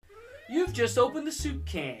You've just opened the soup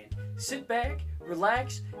can. Sit back,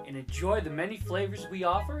 relax, and enjoy the many flavors we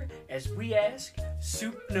offer as we ask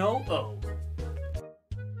Soup No O.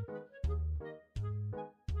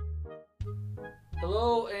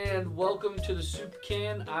 Hello and welcome to the Soup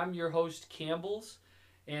Can. I'm your host Campbell's,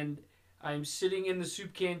 and I'm sitting in the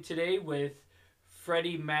soup can today with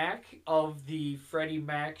Freddy Mak of the Freddy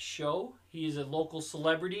Mak Show. He is a local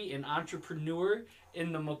celebrity and entrepreneur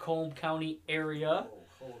in the Macomb County area.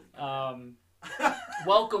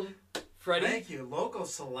 Welcome, Freddy. Thank you, local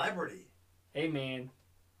celebrity. Hey, man.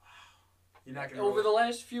 Wow. You're not gonna over the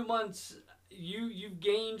last few months, you've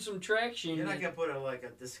gained some traction. You're not gonna put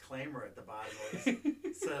a disclaimer at the bottom of it.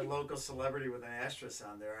 It's a local celebrity with an asterisk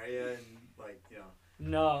on there, are you? And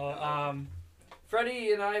No.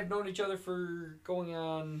 Freddie and I have known each other for going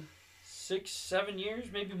on 6-7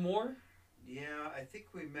 years, maybe more. Yeah, I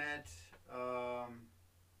think we met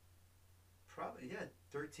probably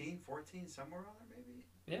 13, 14, somewhere around there maybe.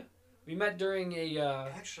 Yeah, we met during a.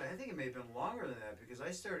 Actually, I think it may have been longer than that because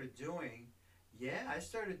I started doing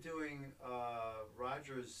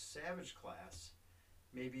Roger's Savage class,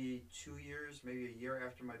 maybe 2 years, maybe a year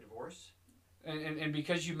after my divorce. And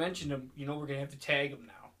because you mentioned him, we're gonna have to tag him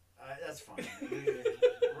now. That's fine.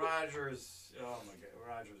 Roger's, oh my God,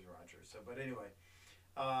 Roger. So, but anyway,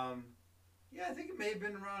 I think it may have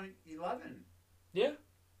been around 11. Yeah.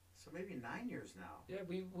 So maybe 9 years now. Yeah,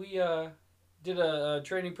 we did a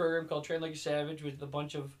training program called Train Like a Savage with a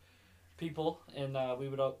bunch of people, and we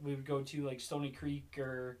would go to like Stony Creek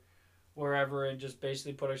or wherever and just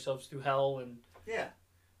basically put ourselves through hell and. Yeah.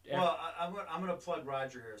 Well, I'm gonna plug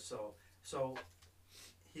Roger here, so.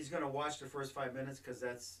 He's going to watch the first 5 minutes because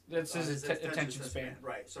that's his attention span.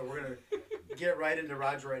 Right. So we're going to get right into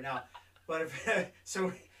Roger right now. But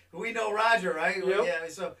so we know Roger, right? Yep. Yeah.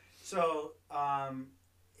 So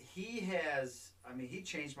he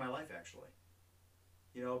changed my life actually.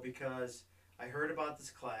 Because I heard about this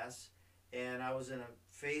class and I was in a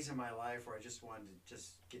phase in my life where I just wanted to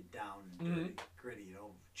just get down and gritty,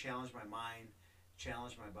 challenge my mind,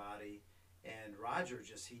 challenge my body. And Roger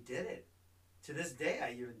he did it. To this day,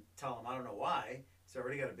 I even tell him I don't know why. He's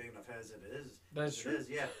already got a big enough head as it is. That's true.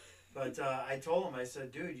 Yeah. But I told him, I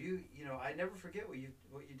said, dude, I never forget what you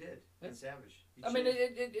did in Savage.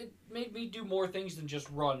 It made me do more things than just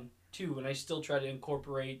run too, and I still try to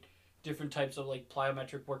incorporate different types of like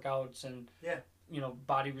plyometric workouts and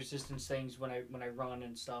body resistance things when I run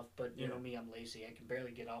and stuff. But you know me, I'm lazy. I can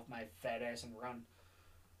barely get off my fat ass and run.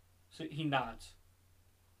 So he nods.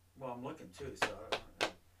 Well, I'm looking too, so.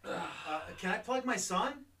 Can I plug my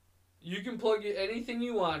son? You can plug anything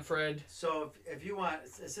you want, Fred. So if you want,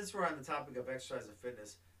 since we're on the topic of exercise and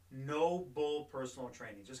fitness, No Bull Personal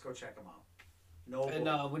Training. Just go check him out. No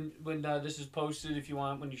Bull. And when this is posted, if you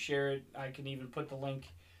want, when you share it, I can even put the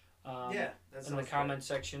link in the comment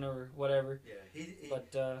section or whatever. Yeah,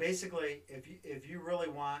 but basically, if you really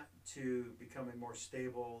want to become a more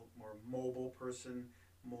stable, more mobile person,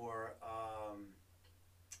 more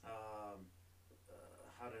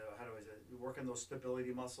how do I say it? Working those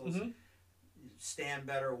stability muscles, stand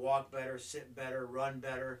better, walk better, sit better, run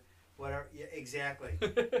better, whatever. Yeah, exactly.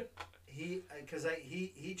 He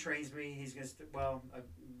trains me. He's gonna I've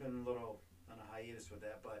been a little on a hiatus with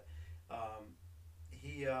that, but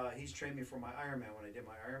he's trained me for my Ironman when I did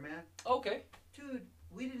my Ironman. Okay. Dude,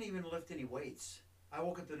 we didn't even lift any weights. I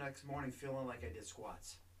woke up the next morning feeling like I did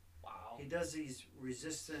squats. Wow. He does these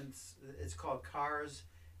resistance. It's called CARS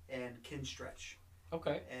and kin stretch.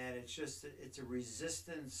 Okay. And it's a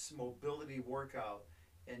resistance mobility workout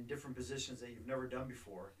in different positions that you've never done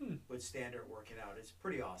before with standard working out. It's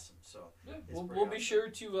pretty awesome. So yeah, we'll be sure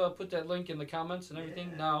to put that link in the comments and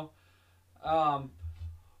everything. Yeah. Now,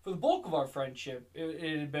 for the bulk of our friendship,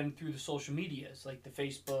 it had been through the social medias, like the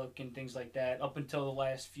Facebook and things like that, up until the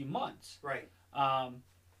last few months. Right. And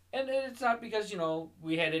it's not because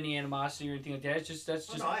we had any animosity or anything like that.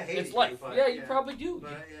 I hate it's life. You probably do.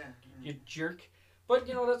 But, you jerk. But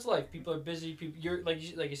that's life. People are busy. You're like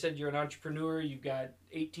you said, you're an entrepreneur. You've got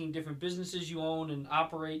 18 different businesses you own and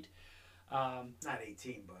operate. Not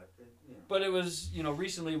 18, but But it was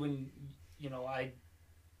recently when I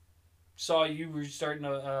saw you were starting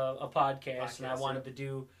a podcast and I wanted to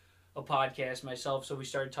do a podcast myself. So we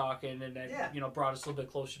started talking and that brought us a little bit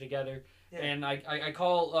closer together. Yeah. And I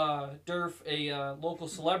call Durf a local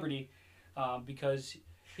celebrity because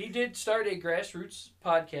he did start a grassroots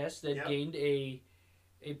podcast that gained a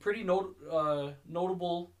pretty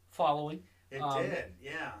notable following. It did,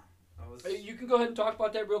 yeah. You can go ahead and talk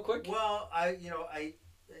about that real quick. Well, I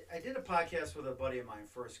did a podcast with a buddy of mine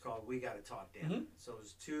first called We Gotta Talk Dan. So it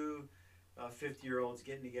was two 50-year-olds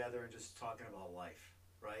getting together and just talking about life,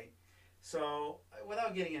 right? So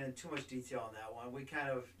without getting into too much detail on that one, we kind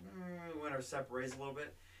of went our separate ways a little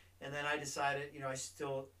bit, and then I decided,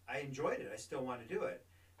 I enjoyed it. I still wanted to do it.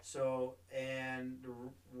 So, and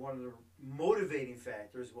one of the motivating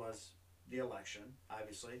factors was the election,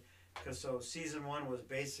 obviously, because season 1 was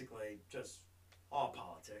basically just all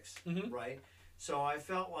politics, right? So I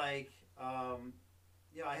felt like,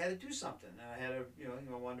 I had to do something, and I had to,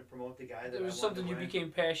 I wanted to promote the guy that it was something you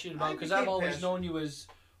became passionate about, because I've always known you as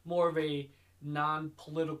more of a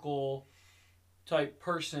non-political type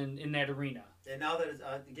person in that arena. And now that it's,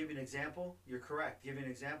 to give you an example, you're correct. Give you an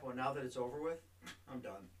example, and now that it's over with, I'm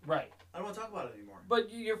done. Right. I don't want to talk about it anymore.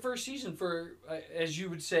 But your first season, for as you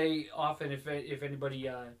would say often, if anybody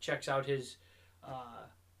checks out his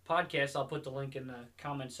podcast, I'll put the link in the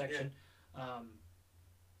comment section. Yeah.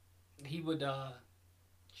 He would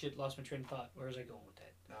lost my train of thought. Where was I going with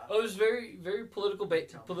that? It was very, very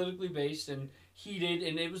politically based and heated,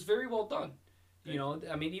 and it was very well done.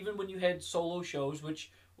 I mean, even when you had solo shows,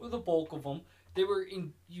 which were the bulk of them,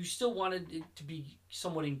 you still wanted it to be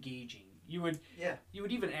somewhat engaging. You would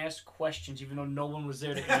even ask questions, even though no one was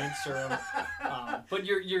there to answer them. But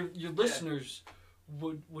your listeners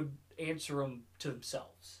would answer them to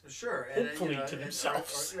themselves. Sure, hopefully to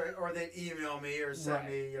themselves. Or they'd email me or send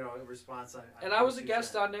me a response on. And I was a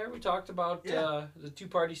guest on there. We talked about the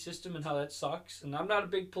two-party system and how that sucks. And I'm not a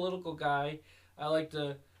big political guy. I like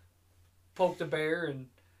to poke the bear and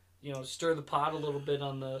stir the pot a little bit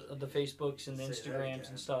on the Facebooks and the Instagrams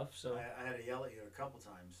and stuff. So I had to yell at you a couple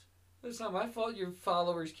times. It's not my fault. Your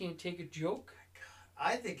followers can't take a joke.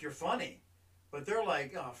 I think you're funny, but they're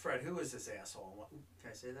like, "Oh, Fred, who is this asshole?" Can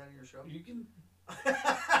I say that in your show? You can.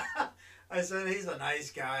 I said he's a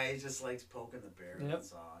nice guy. He just likes poking the bear. Yep.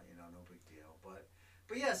 That's all. No big deal.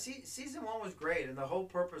 But yeah, season 1 was great, and the whole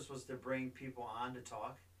purpose was to bring people on to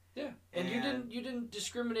talk. Yeah, and you didn't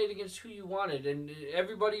discriminate against who you wanted, and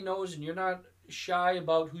everybody knows, and you're not shy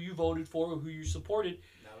about who you voted for or who you supported.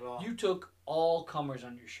 Not at all. You took all comers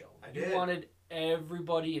on your show. You wanted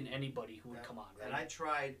everybody and anybody who would come on. Right? And I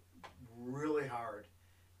tried really hard,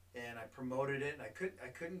 and I promoted it. And I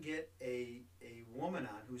couldn't get a woman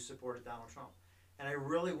on who supported Donald Trump, and I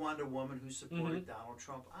really wanted a woman who supported Donald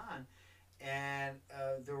Trump on. And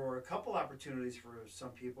there were a couple opportunities for some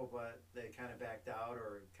people, but they kind of backed out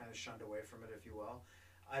or kind of shunned away from it, if you will.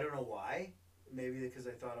 I don't know why. Maybe because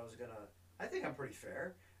I thought I was going to... I think I'm pretty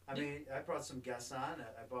fair. I mean, I brought some guests on.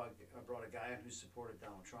 I brought a guy on who supported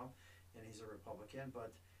Donald Trump, and he's a Republican,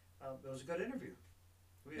 but it was a good interview.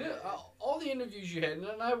 All the interviews you had, and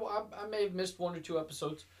I may have missed 1 or 2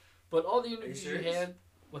 episodes, but all the interviews you had...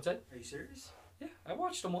 What's that? Are you serious? Yeah, I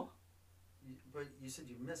watched them all. But you said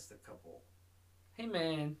you missed a couple. Hey,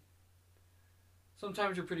 man.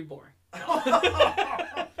 Sometimes you're pretty boring. But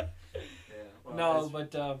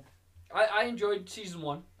I enjoyed season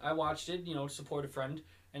 1. I watched it, support a friend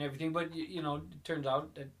and everything. But, it turns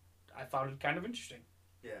out that I found it kind of interesting.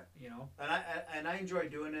 Yeah. And I enjoyed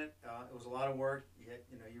doing it. It was a lot of work.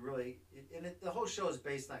 You really... the whole show is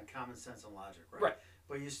based on common sense and logic, right? Right.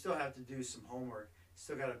 But you still have to do some homework.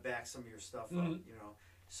 Still got to back some of your stuff up,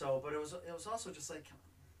 So, but it was also just like,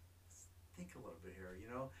 think a little bit here,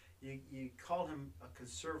 You called him a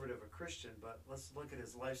conservative, a Christian, but let's look at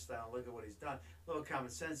his lifestyle, look at what he's done. A little common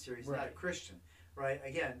sense here, he's not a Christian, right?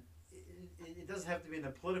 Again, it doesn't have to be in the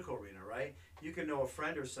political arena, right? You can know a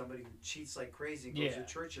friend or somebody who cheats like crazy and goes to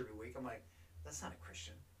church every week. I'm like, that's not a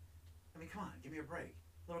Christian. I mean, come on, give me a break.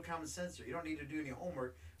 A little common sense here. You don't need to do any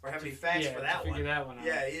homework or have any facts for that one. Figure that one out.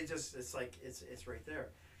 Yeah, it's like, it's right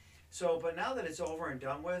there. So, but now that it's over and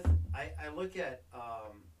done with, I look at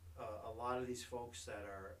a lot of these folks that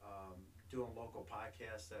are doing local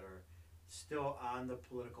podcasts that are still on the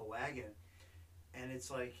political wagon, and it's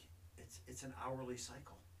like it's an hourly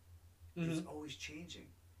cycle. It's always changing.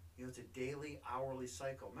 It's a daily, hourly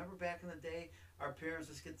cycle. Remember back in the day, our parents,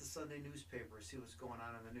 let's get the Sunday newspaper, see what's going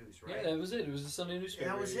on in the news, right? Yeah, that was it. It was the Sunday newspaper.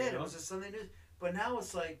 That was it. It was the Sunday news. But now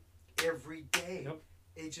it's like every day. Yep.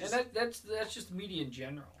 It just, and that's just media in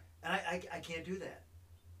general. And I can't do that.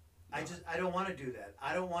 No. I don't want to do that.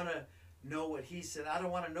 I don't want to know what he said. I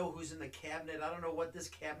don't want to know who's in the cabinet. I don't know what this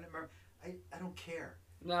cabinet member... I don't care.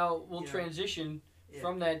 Now, we'll transition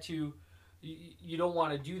from that to... You don't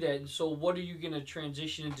want to do that. And so what are you going to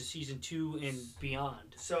transition into season 2 and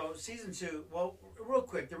beyond? So season 2... Well, real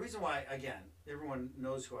quick, the reason why, again, everyone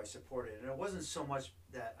knows who I supported. And it wasn't so much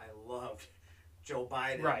that I loved Joe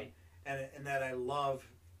Biden. Right. And that I love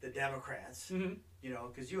the Democrats.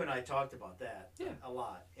 Because you and I talked about that a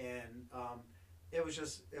lot. And it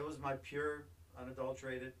was my pure,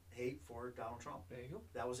 unadulterated hate for Donald Trump. There you go.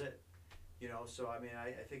 That was it. You know, so I mean,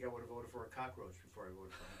 I think I would have voted for a cockroach before I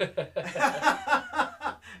voted for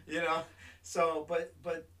him. You know, so but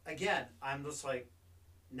again, I'm just like,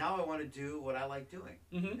 now I want to do what I like doing,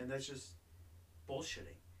 and that's just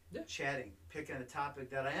bullshitting, chatting, picking a topic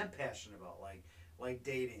that I am passionate about, like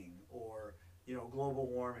dating or global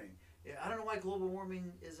warming. I don't know why global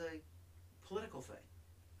warming is a political thing.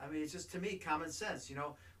 I mean, it's just, to me, common sense. You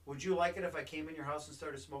know, would you like it if I came in your house and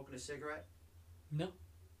started smoking a cigarette? No.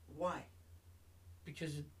 Why?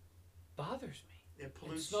 Because it bothers me. It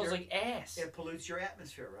pollutes. It smells like ass. It pollutes your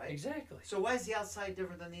atmosphere, right? Exactly. So why is the outside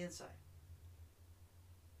different than the inside?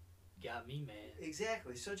 Got me, man.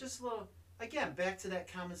 Exactly. So just a little, again, back to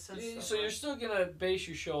that common sense stuff. So you're still going to base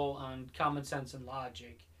your show on common sense and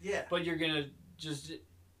logic. Yeah. But you're going to just, it's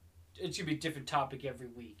going to be a different topic every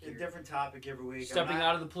week. A different topic every week. Stepping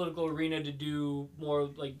out of the political arena to do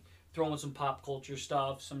more, like, throwing some pop culture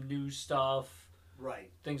stuff, some news stuff.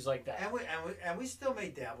 Right. Things like that. And we still may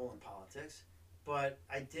dabble in politics, but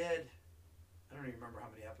I don't even remember how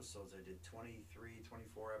many episodes I did, 23,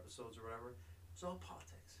 24 episodes or whatever. It was all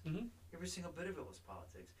politics. Every single bit of it was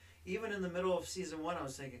politics. Even in the middle of season 1, I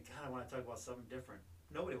was thinking, God, I want to talk about something different.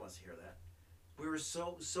 Nobody wants to hear that. We were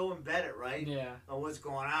so embedded, right? Yeah. On what's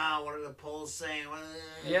going on, what are the polls saying?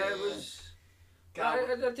 Yeah, it was... God,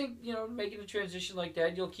 I think, making a transition like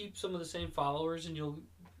that, you'll keep some of the same followers and you'll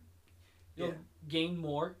gain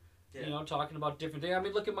more, talking about different things. I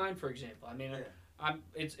mean, look at mine, for example. I mean,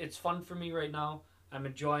 it's fun for me right now. I'm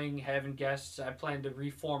enjoying having guests. I plan to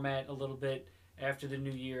reformat a little bit after the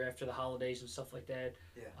new year, after the holidays and stuff like that.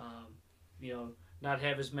 Yeah. Not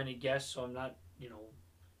have as many guests, so I'm not,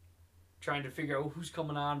 trying to figure out who's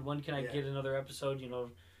coming on, when can I get another episode,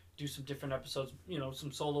 do some different episodes,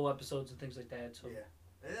 some solo episodes and things like that. So. Yeah.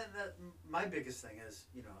 And my biggest thing is,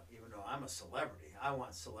 even though I'm a celebrity, I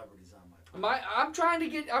want celebrities on my podcast. I'm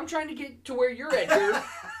trying to get to where you're at,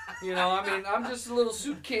 dude. I mean, I'm just a little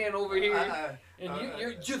soup can over here, and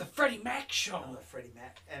you're the Freddy Mak Show. I'm the Freddy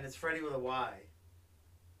Mak, and it's Freddy with a Y,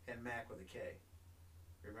 and Mac with a K.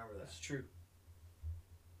 Remember that? That's true.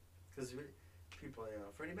 Because people,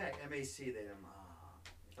 Freddy Mak, M-A-C, they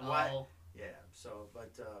why? Yeah. So,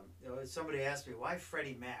 but somebody asked me, why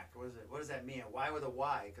Freddy Mak? What does that mean? Why with a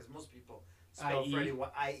Y? Because most people spell Freddy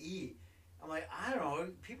I-E. I'm like, I don't know.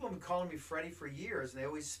 People have been calling me Freddy for years, and they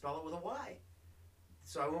always spell it with a Y.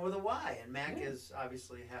 So I went with a Y, and Mac is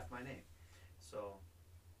obviously half my name. So,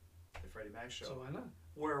 the Freddy Mak Show. So why not?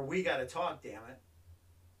 Where we got to talk, damn it.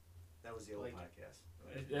 That was the old podcast.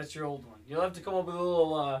 That's your old one. You'll have to come up with a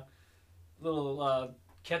little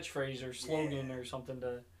catchphrase or slogan or something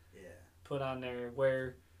to put on there,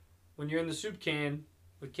 where when you're in the soup can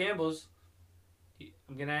with Campbell's,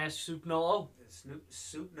 I'm going to ask Soup No O.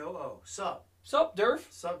 Soup No O. Sup, Durf.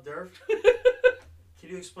 Sup, Durf. Can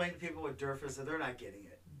you explain to people what Durf is? So they're not getting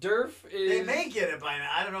it. Durf is... They may get it by now.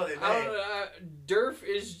 I don't know. They may. Durf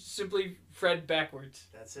is simply Fred backwards.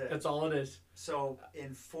 That's it. That's all it is. So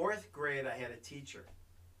in 4th grade, I had a teacher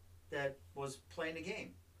that was playing a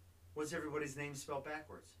game. What's everybody's name spelled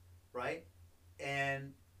backwards? Right?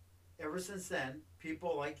 And ever since then,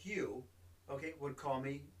 people like you, would call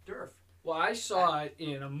me Durf. Well, I saw it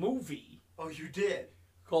in a movie. Oh, you did?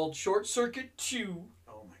 Called Short Circuit 2.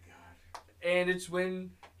 Oh, my God. And it's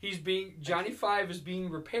when Johnny Five is being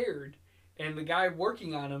repaired, and the guy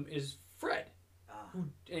working on him is Fred.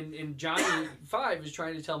 And Johnny Five is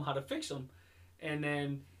trying to tell him how to fix him. And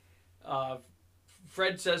then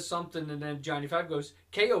Fred says something, and then Johnny Five goes,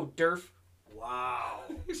 "K.O. Durf." Wow.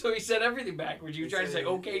 So he said everything backwards. You were trying to say,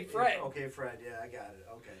 "Okay, Fred." Okay, Fred. Yeah, I got it.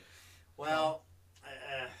 Okay. Well,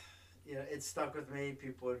 it stuck with me.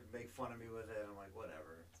 People would make fun of me with it. I'm like,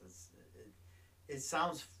 whatever. It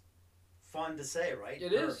sounds fun to say, right?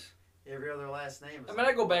 It is. Every other last name. I mean,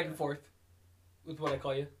 I go back and forth with what I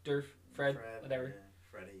call you. Durf, Fred, whatever. Yeah,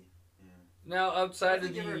 Freddy. Yeah. Now, outside of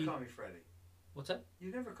the... You never call me Freddy. What's that?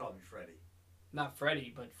 You never called me Freddy. Not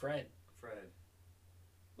Freddy, but Fred. Fred.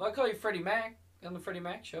 Well, I call you Freddy Mak on the Freddy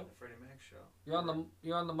Mak Show. The Freddy Mak Show. You're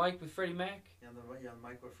on the mic with Freddy Mak. You're on the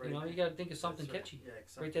mic with Freddy. You got to think of something catchy.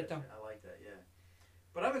 Yeah, write that down. I like that. Yeah.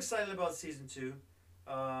 But I'm excited about season 2.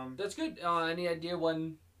 That's good. Any idea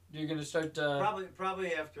when you're gonna start?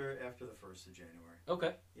 Probably after the 1st of January.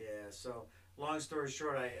 Okay. Yeah. So long story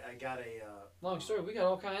short, I got a. Long story. We got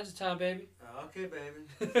all kinds of time, baby. Okay,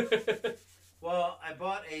 baby. Well, I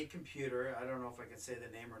bought a computer. I don't know if I can say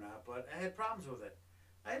the name or not, but I had problems with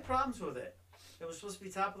it. It was supposed to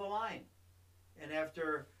be top of the line, and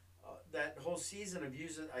after that whole season of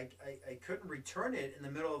using, I couldn't return it in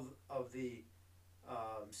the middle of the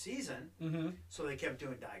season. Mm-hmm. So they kept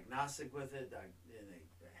doing diagnostic with it, and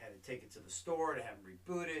they had to take it to the store to have them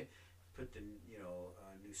reboot it. put the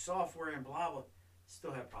new software and blah blah.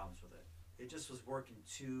 Still have problems with it. It just was working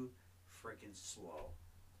too freaking slow,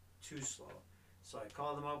 too slow. So I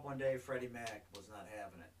called him up one day. Freddy Mak was not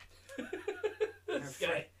having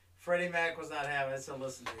it. Freddy Mak was not having it. I said,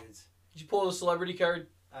 listen, dudes. Did you pull the celebrity card?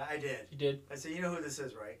 I did. You did? I said, you know who this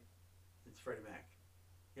is, right? It's Freddy Mak.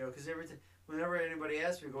 Because whenever anybody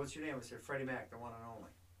asks me, what's your name? I say, Freddy Mak, the one and only.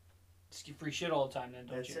 Just get free shit all the time then,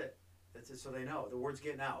 don't you? That's it. So they know. The word's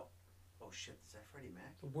getting out. Oh, shit. Is that Freddy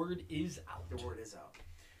Mak? The word is out. The word is out.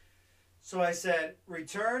 So I said,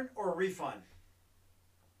 return or refund?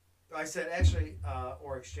 I said, actually,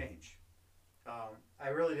 or exchange. I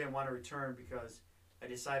really didn't want to return because I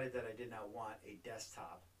decided that I did not want a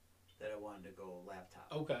desktop, that I wanted to go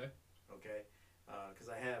laptop. Okay. Okay? Because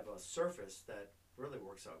I have a Surface that really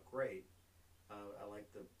works out great. I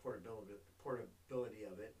like the portability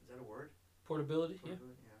of it. Is that a word? Portability? Yeah, okay.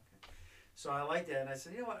 So I like that, and I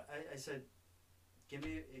said, you know what? I said,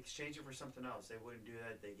 exchange it for something else. They wouldn't do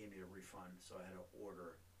that. They gave me a refund, so I had to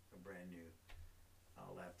order a brand new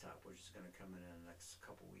laptop, which is going to come in the next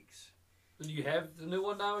couple weeks. Do you have the new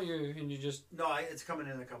one now? You just no, it's coming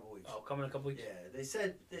in a couple weeks. Oh, coming in a couple weeks. Yeah, they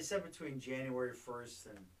said between January 1st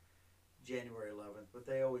and January 11th, but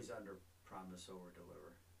they always under promise, over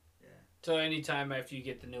deliver. Yeah. So anytime after you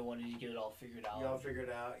get the new one, you get it all figured out. You all figured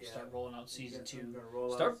out. Yeah. Start rolling out season 2.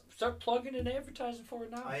 Start plugging in advertising for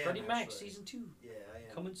it now. Freddy Mak season 2. Yeah, I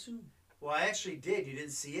am. Coming soon. Well, I actually did. You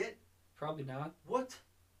didn't see it? Probably not. What?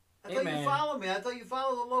 I thought you followed me. I thought you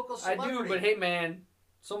followed the local celebrity. I do, but hey, man,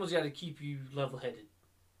 someone's got to keep you level-headed.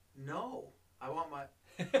 No, I want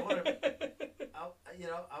I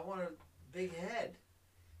want a big head.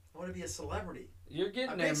 I want to be a celebrity. You're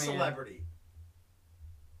getting a there, big man. Celebrity.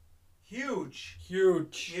 Huge.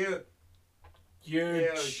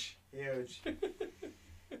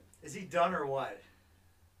 Is he done or what?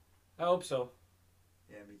 I hope so.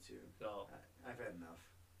 Yeah, me too. So I've had enough.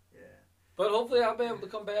 Yeah. But hopefully I'll be able to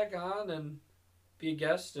come back on and be a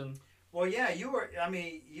guest and. Well, yeah, you were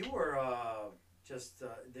just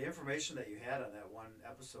the information that you had on that one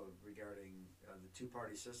episode regarding the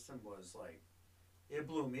two-party system was like, it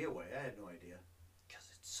blew me away. I had no idea. Because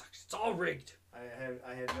it sucks. It's all rigged.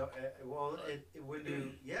 I had no. Well, it would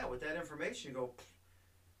do. Yeah, with that information, you go.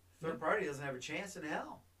 Third party doesn't have a chance in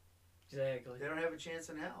hell. Exactly. They don't have a chance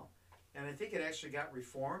in hell, and I think it actually got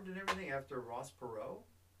reformed and everything after Ross Perot.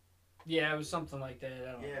 Yeah, it was something like that.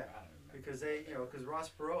 I don't know. Because because Ross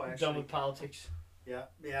Perot actually done with politics. Yeah.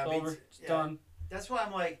 It's over. It's done. That's why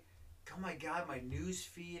I'm like, oh my God, my news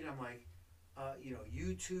feed. I'm like,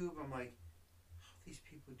 YouTube. I'm like, how do these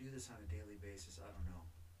people do this on a daily basis? I don't know.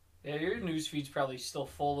 Yeah, your news feed's probably still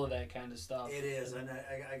full of that kind of stuff. It is, and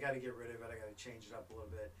I got to get rid of it. I got to change it up a little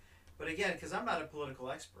bit. But again, because I'm not a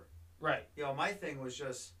political expert. Right. My thing was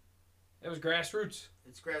just. It was grassroots.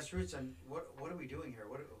 It's grassroots, and what are we doing here?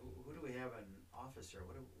 Who do we have in office here?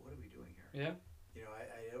 What are we doing here? Yeah.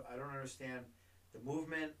 I don't understand the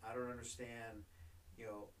movement. I don't understand,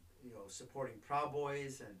 supporting Proud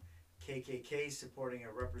Boys and KKK supporting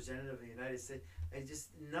a representative of the United States.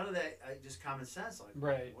 None of that. Just common sense. Like,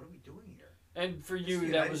 right. What are we doing here? And for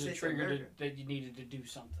you, that was a trigger that you needed to do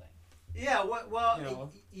something. Yeah.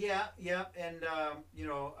 Yeah. And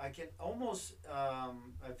I can almost.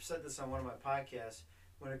 I've said this on one of my podcasts.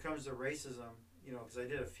 When it comes to racism, because I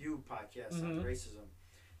did a few podcasts on racism,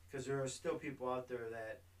 because there are still people out there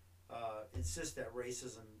that insist that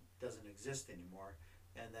racism doesn't exist anymore,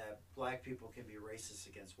 and that black people can be racist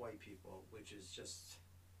against white people, which is just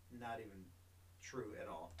not even true at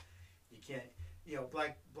all. You can't.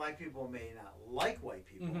 Black people may not like white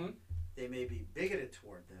people. Mm-hmm. They may be bigoted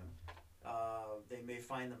toward them. They may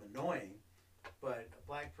find them annoying, but a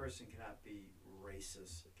black person cannot be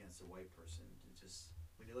racist against a white person. It just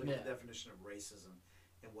when you look at the definition of racism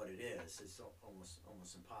and what it is, it's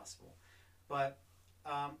almost impossible. But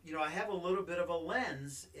I have a little bit of a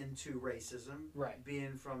lens into racism, right?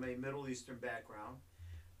 Being from a Middle Eastern background,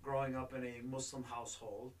 growing up in a Muslim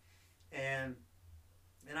household, and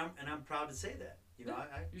I'm proud to say that.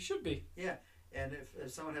 You should be. Yeah, and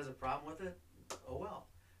if someone has a problem with it, oh well.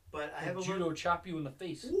 But I have a judo chop you in the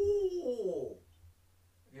face. Ooh.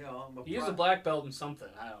 He is a black belt in something.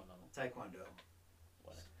 I don't know. Taekwondo.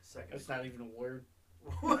 What? That's not even a word.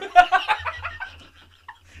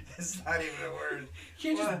 It's not even a word.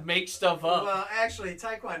 You can't just make stuff up. Well, actually,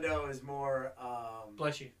 Taekwondo is more.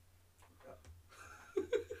 Bless you.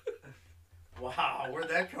 Wow, where'd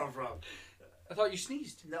that come from? I thought you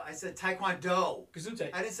sneezed. No, I said Taekwondo.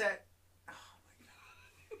 Gesundheit. I didn't say. Oh my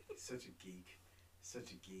God, such a geek.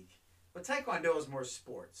 But Taekwondo is more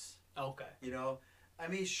sports. Okay. I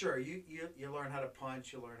mean, sure, you learn how to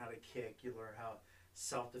punch, you learn how to kick, you learn how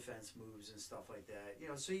self-defense moves and stuff like that.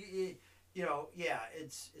 So yeah,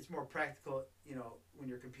 it's more practical, when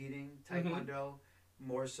you're competing taekwondo,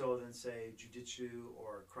 more so than say jiu-jitsu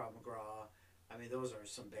or Krav Maga. I mean, those are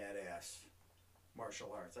some badass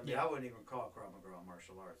martial arts. I mean, I wouldn't even call Krav Maga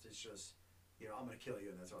martial arts. It's just, I'm going to kill you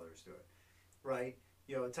and that's all there is to it. Right?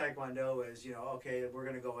 Taekwondo is, okay, we're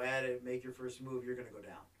going to go at it, make your first move, you're going to go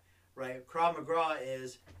down. Right? Krav Maga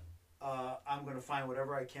is, I'm going to find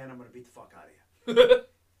whatever I can, I'm going to beat the fuck out of you.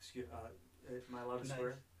 Excuse, am I allowed to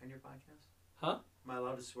swear on your podcast? Huh? Am I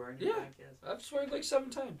allowed to swear on your podcast? I've sworn like 7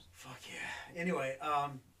 times. Fuck yeah. Anyway,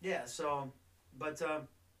 so, but,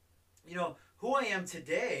 who I am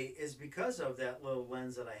today is because of that little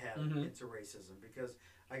lens that I had into racism, because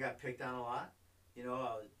I got picked on a lot. I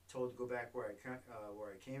was told to go back where I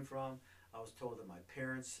came from. I was told that my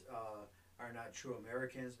parents are not true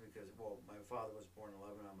Americans because, my father was born in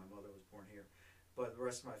Lebanon, my mother was born here. But the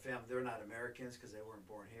rest of my family, they're not Americans because they weren't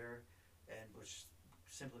born here, and which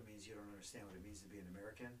simply means you don't understand what it means to be an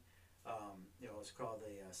American. It's called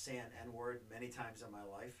the San N-word many times in my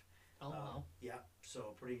life. Oh, wow. Yeah,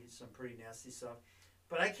 so some pretty nasty stuff.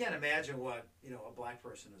 But I can't imagine what, a black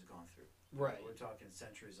person has gone through. Right. We're talking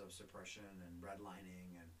centuries of suppression and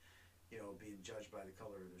redlining and, being judged by the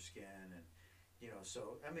color of their skin. And,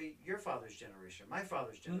 so, I mean, your father's generation, my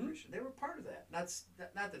father's generation, they were part of that. Not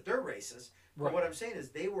that they're racist, but what I'm saying is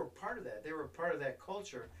they were part of that. They were part of that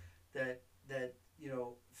culture that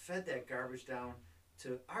fed that garbage down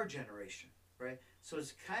to our generation, right? So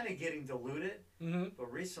it's kind of getting diluted,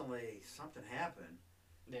 but recently something happened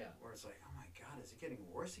where it's like, oh my God, is it getting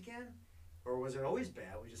worse again? Or was it always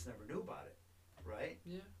bad? We just never knew about it, right?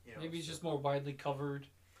 Yeah. Maybe it's just more widely covered.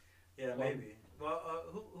 Yeah, maybe. Well,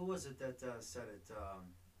 who was it that said it?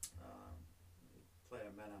 Played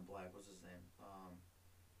a Men in Black. What's his name?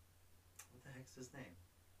 What the heck's his name?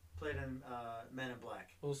 Played in Men in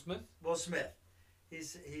Black. Will Smith? Will Smith. He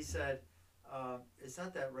said, it's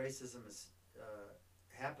not that racism is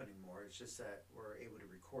happening more. It's just that we're able to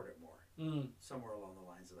record it more. Somewhere along the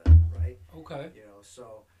lines of that, right? Okay.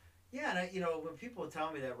 So, yeah, and when people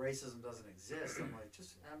tell me that racism doesn't exist, I'm like,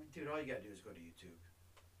 dude, all you gotta do is go to YouTube.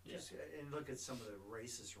 And look at some of the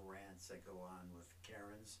racist rants that go on with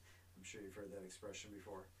Karens. I'm sure you've heard that expression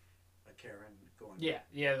before. A Karen going. Yeah,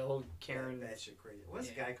 the whole Karen. That shit crazy. What's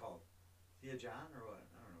the guy called? Is he a John or what?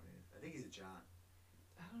 I don't know. I think he's a John.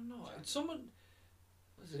 I don't know. John. It's someone.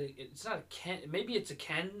 It's not a Ken. Maybe it's a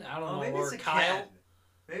Ken. I don't know. Maybe or it's a Kyle. Ken.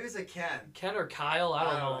 Maybe it's a Ken. Ken or Kyle. I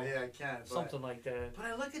don't know. Yeah, Ken. Something like that. But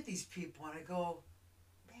I look at these people and I go,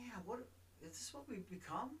 man, what is this? What we've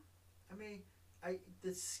become? I mean,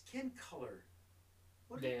 the skin color.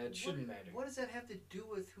 It shouldn't matter. What does that have to do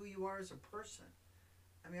with who you are as a person?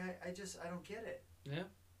 I mean, I don't get it. Yeah.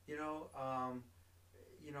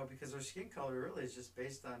 Because our skin color really is just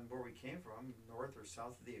based on where we came from, north or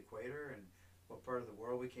south of the equator, and what part of the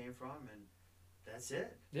world we came from, and that's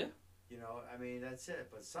it. Yeah. I mean, that's it.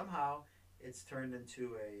 But somehow it's turned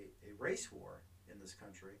into a race war in this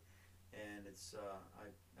country, and it's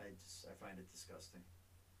I find it disgusting.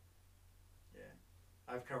 Yeah.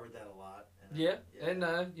 I've covered that a lot. And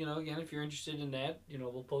again, if you're interested in that,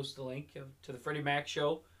 we'll post the link to the Freddy Mak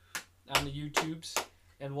Show on the YouTubes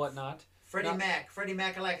and whatnot. Freddy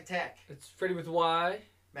Mak Attack. It's Freddy with a Y.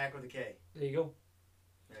 Mac with a K. There you go.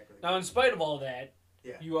 Mac with a K. Now, in spite of all that,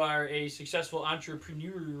 you are a successful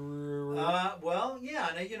entrepreneur. Well, yeah,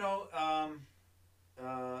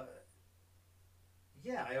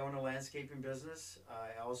 I own a landscaping business.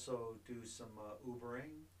 I also do some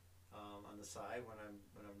Ubering on the side when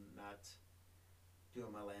I'm not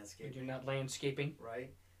doing my landscaping. When you're not landscaping,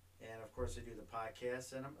 right? And of course, I do the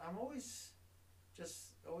podcast, and I'm always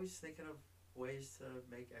thinking of ways to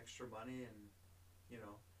make extra money and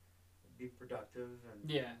be productive and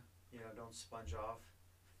don't sponge off.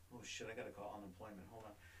 Oh shit! I gotta call unemployment. Hold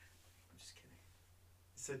on. I'm just kidding.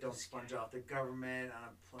 I said don't sponge off the government.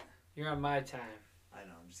 Unemployment. You're on my time. I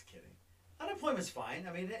know. I'm just kidding. Unemployment's fine.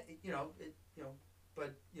 I mean,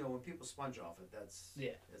 but when people sponge off it,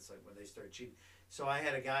 it's like when they start cheating. So I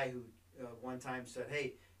had a guy who one time said,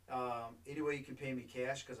 "Hey, any way you can pay me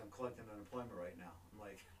cash because I'm collecting unemployment right now." I'm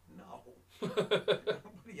like, "No, what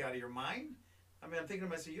are you out of your mind?" I mean, I'm thinking to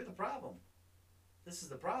myself, "You're the problem. This is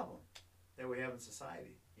the problem that we have in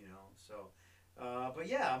society." So, but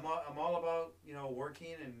yeah, I'm all about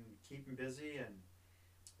working and keeping busy and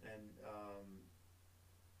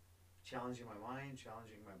challenging my mind,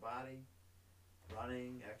 challenging my body.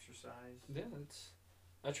 Running, exercise. Yeah,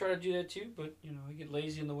 I try to do that too, but I get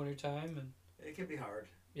lazy in the wintertime and it can be hard.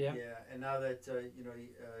 Yeah. Yeah, and now that you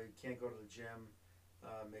can't go to the gym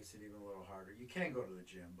makes it even a little harder. You can go to the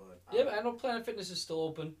gym, but yeah, I know Planet Fitness is still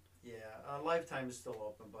open. Yeah, Lifetime is still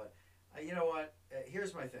open, but you know what?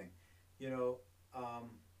 Here's my thing. You know,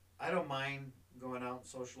 I don't mind going out and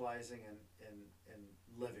socializing and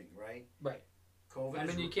living, right? Right. COVID. I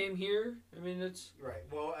mean, you came here. I mean, it's right.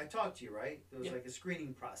 Well, I talked to you, right? There was yeah. like a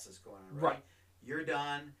screening process going on, right? Right. You're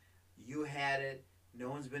done. You had it. No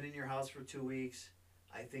one's been in your house for 2 weeks.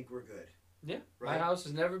 I think we're good. Yeah. Right? My house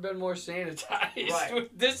has never been more sanitized right.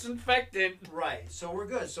 with disinfectant. Right. So we're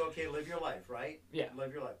good. So, okay, live your life, right? Yeah.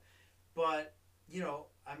 Live your life. But, you know,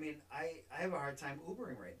 I mean, I have a hard time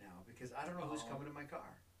Ubering right now because I don't know who's coming in my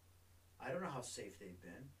car. I don't know how safe they've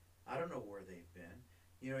been. I don't know where they've been.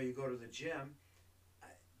 You know, you go to the gym.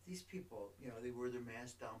 These people, you know, they wear their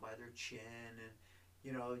mask down by their chin, and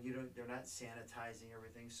you know, they're not sanitizing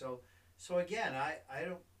everything. So again,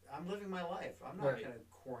 I'm living my life. I'm not right. going to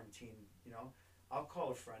quarantine. You know, I'll call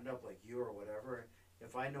a friend up like you or whatever.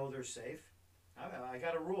 If I know they're safe, I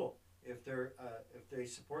got a rule. If they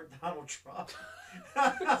support Donald Trump,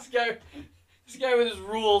 this guy with his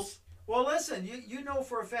rules. Well, listen, you know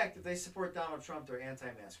for a fact if they support Donald Trump, they're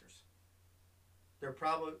anti-maskers. They're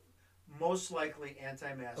probably most likely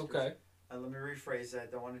anti-maskers. Okay. Let me rephrase that. I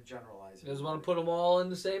don't want to generalize it. Doesn't want to put them all in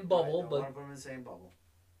the same bubble, right, don't want to put them in the same bubble.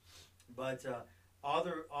 But all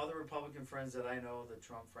the Republican friends that I know, the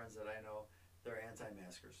Trump friends that I know, they're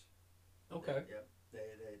anti-maskers. Okay. Yep.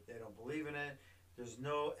 They don't believe in it. There's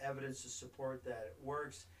no evidence to support that it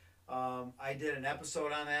works. I did an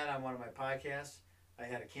episode on that on one of my podcasts. I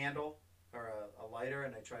had a candle or a lighter,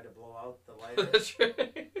 and I tried to blow out the lighter. That's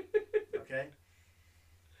right. Okay.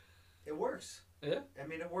 It works. Yeah. I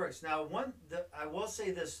mean, it works. Now, I will say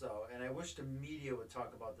this, though, and I wish the media would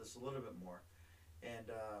talk about this a little bit more. And,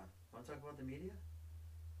 want to talk about the media?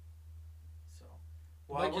 So,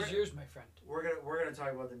 well, Mike is yours, my friend. We're gonna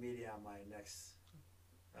talk about the media on my next.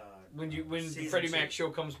 When the Freddy Mak Show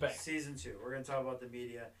comes back. Season 2. We're gonna talk about the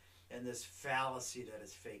media and this fallacy that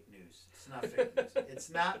is fake news. It's not fake news.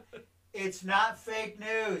 It's not fake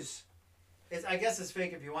news. I guess it's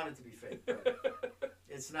fake if you want it to be fake. But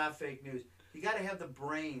it's not fake news. You got to have the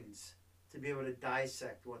brains to be able to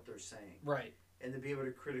dissect what they're saying. Right. And to be able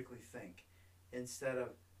to critically think instead of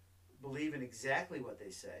believing exactly what they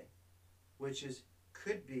say, which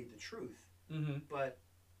could be the truth, but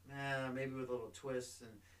maybe with a little twist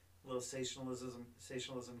and a little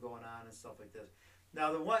sensationalism going on and stuff like this.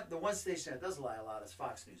 Now, the one station that does lie a lot is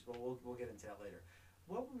Fox News, but we'll get into that later.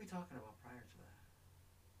 What were we talking about prior to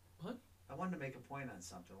that? What? I wanted to make a point on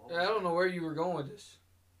something. I don't know where you were going with this.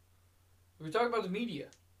 We were talking about the media.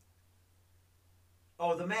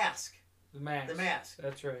 Oh, the mask. The mask. The mask.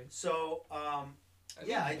 That's right. So,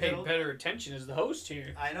 I paid better attention as the host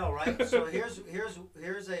here. I know, right? So here's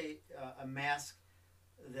a mask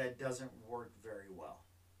that doesn't work very well,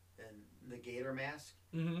 and the gator mask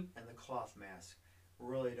and the cloth mask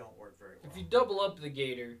really don't work very well. If you double up the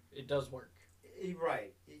gator, it does work.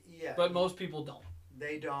 Right. Yeah. But most people don't.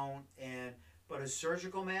 They don't, but a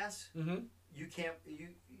surgical mask, you can't.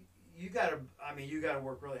 You gotta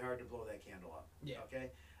work really hard to blow that candle up. Yeah.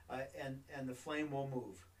 Okay. And the flame will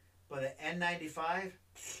move, but an N95,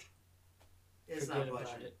 it's not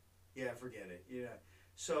budging. Yeah, forget it. Yeah.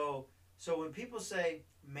 So when people say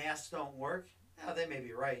masks don't work, they may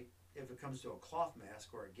be right if it comes to a cloth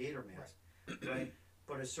mask or a gator mask, right?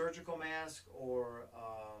 But a surgical mask or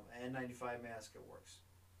an N95 mask, it works.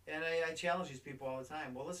 And I challenge these people all the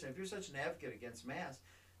time. Well, listen, if you're such an advocate against masks,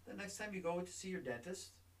 the next time you go to see your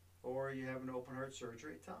dentist or you have an open heart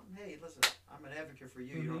surgery, tell them, hey, listen, I'm an advocate for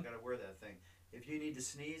you. You don't got to wear that thing. If you need to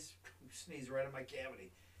sneeze, sneeze right in my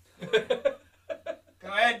cavity. Go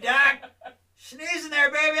ahead, Doc. Sneeze in there,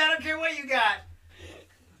 baby. I don't care what you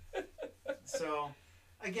got. So,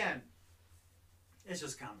 again, it's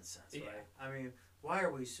just common sense, right? I mean, why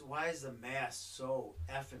is the mask so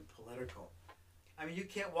effing political? I mean, you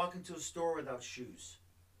can't walk into a store without shoes,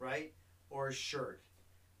 right? Or a shirt.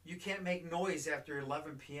 You can't make noise after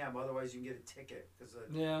 11 p.m. Otherwise, you can get a ticket because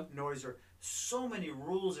of noise. Or so many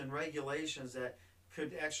rules and regulations that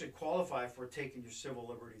could actually qualify for taking your civil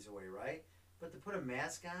liberties away, right? But to put a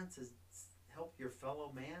mask on to help your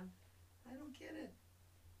fellow man, I don't get it.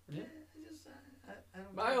 Yeah. I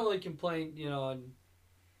don't. My only complaint,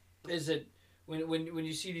 is that when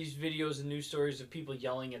you see these videos and news stories of people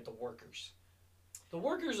yelling at the workers. The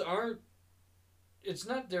workers aren't. It's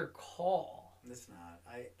not their call. It's not.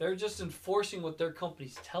 They're just enforcing what their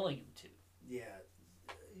company's telling them to. Yeah.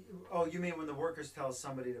 Oh, you mean when the workers tell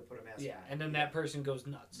somebody to put a mask on? Yeah, and then that person goes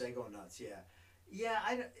nuts. They go nuts. Yeah. Yeah.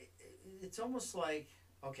 It's almost like,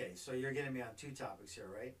 okay, so you're getting me on two topics here,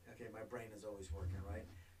 right? Okay, my brain is always working, right?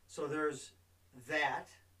 So there's that,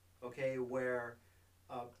 okay, where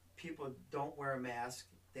people don't wear a mask,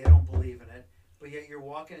 they don't believe in it, but yet you're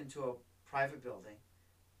walking into a private building,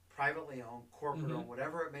 privately owned, corporate owned,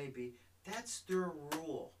 whatever it may be, that's their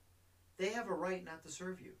rule. They have a right not to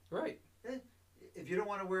serve you. Right. If you don't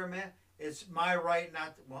want to wear a mask, it's my right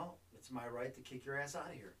not to, well, it's my right to kick your ass out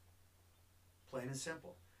of here. Plain and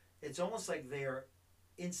simple. It's almost like they are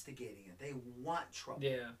instigating it. They want trouble.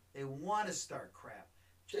 Yeah. They want to start crap.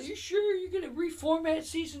 Are you sure you're going to reformat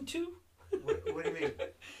season 2? What do you mean?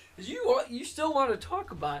 Because you still want to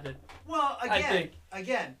talk about it. Well,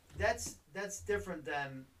 again, that's different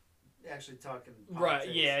than actually talking politics.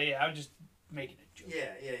 Right, yeah. I'm just making a joke.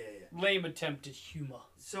 Yeah. Lame attempt at humor.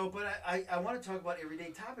 So, but I want to talk about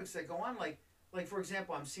everyday topics that go on. Like for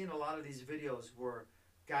example, I'm seeing a lot of these videos where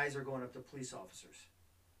guys are going up to police officers,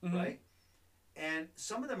 right? And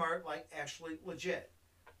some of them are like actually legit.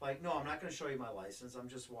 Like, no, I'm not going to show you my license. I'm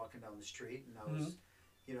just walking down the street, and I was,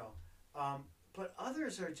 you know. But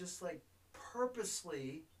others are just like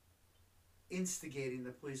purposely instigating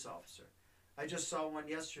the police officer. I just saw one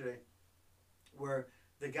yesterday where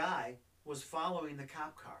the guy was following the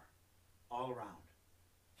cop car all around.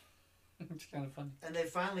 It's kind of funny. And they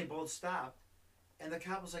finally both stopped, and the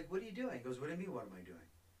cop was like, "What are you doing?" He goes, "What do you mean, what am I doing?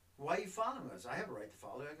 Why are you following us? I have a right to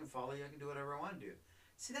follow you. I can follow you. I can do whatever I want to do."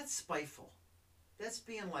 See, that's spiteful. That's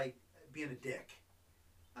being a dick.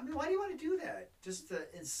 I mean, why do you want to do that? Just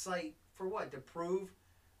to incite for what? To prove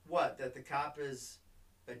what? That the cop is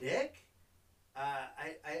a dick? I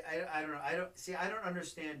don't know. I don't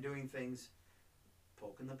understand doing things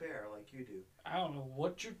poking the bear like you do. I don't know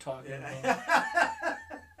what you're talking about.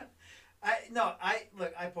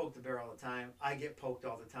 I poke the bear all the time. I get poked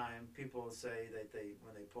all the time. People say that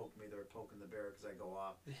when they poke me, they're poking the bear because I go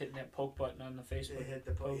off. Hitting that poke button on the Facebook. They hit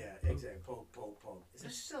the poke. Yeah, exactly. Poke. Is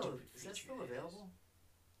that still available?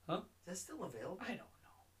 Huh? Is that still available? I don't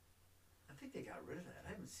know. I think they got rid of that. I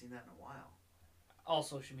haven't seen that in a while. All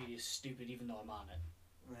social media is stupid, even though I'm on it.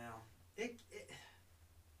 Well, it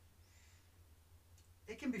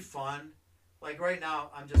can be fun. Like right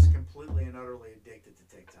now, I'm just completely and utterly addicted to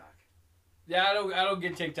TikTok. Yeah, I don't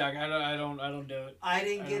get TikTok. I don't do it. I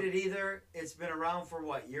didn't get it either. It's been around for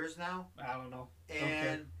what, years now? I don't know.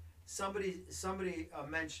 And somebody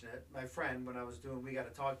mentioned it. My friend, when I was doing We Gotta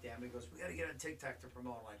Talk Damn, he goes, "We gotta get on TikTok to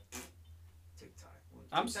promote." I'm like, TikTok.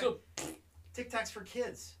 I'm still. TikTok's for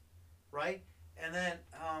kids, right? And then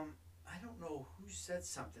I don't know who said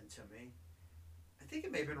something to me. I think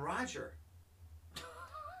it may have been Roger.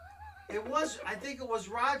 I think it was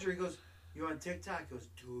Roger. He goes, "You on TikTok?" He goes,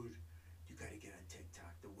 "Dude, you got to get on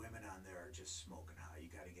TikTok. The women on there are just smoking hot. You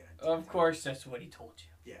got to get on TikTok." Of course, that's what he told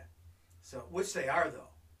you. Yeah. So, which they are, though.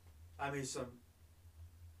 I mean, some...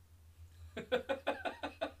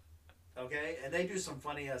 Okay? And they do some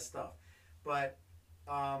funny-ass stuff. But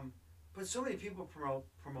so many people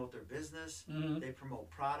promote their business. They promote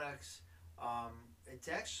products. It's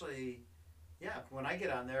actually... Yeah, when I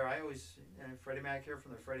get on there, I always... Freddy Mak here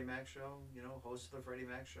from the Freddy Mak Show, host of the Freddy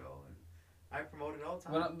Mak Show, and I promote it all the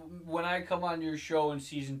time. When I come on your show in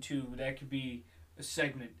season 2, that could be a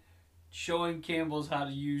segment. Showing Campbell's how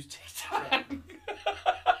to use TikTok.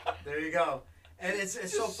 There you go. And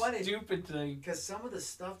it's so funny. Stupid thing. Because some of the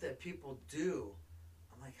stuff that people do,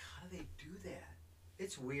 I'm like, how do they do that?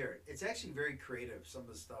 It's weird. It's actually very creative, some of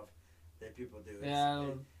the stuff that people do.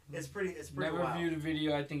 It's pretty Never wild. viewed a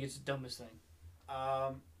video. I think it's the dumbest thing.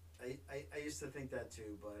 I used to think that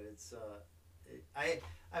too, but it's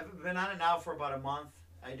I've been on it now for about a month.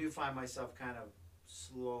 I do find myself kind of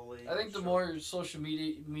slowly. I think the more social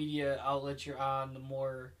media outlets you're on, the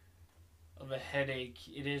more of a headache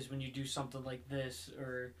it is when you do something like this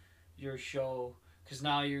or your show, because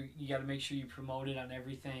now you got to make sure you promote it on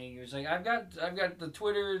everything. It's like I've got the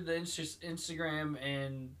Twitter, the Instagram,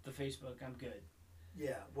 and the Facebook. I'm good.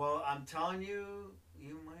 Yeah, well, I'm telling you,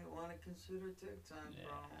 you might want to consider TikTok, yeah,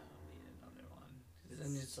 bro. I need another one.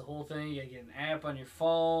 And it's the whole thing. You got to get an app on your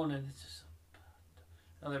phone, and it's just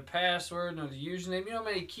another password, another username. You know how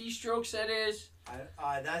many keystrokes that is?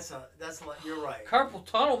 You're right. Carpal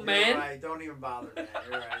tunnel, man. You're right. Don't even bother, man.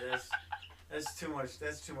 You're right. That's too much.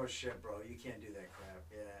 That's too much shit, bro. You can't do that crap.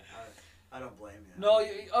 Yeah, I don't blame you. No,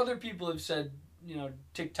 other people have said,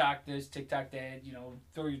 TikTok this, TikTok that.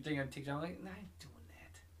 Throw your thing on TikTok. I'm like, nah, I ain't doing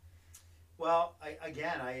that. Well, I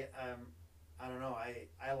don't know.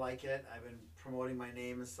 I like it. I've been promoting my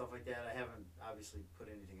name and stuff like that. I haven't obviously put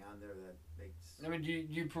anything on there that makes... I mean, do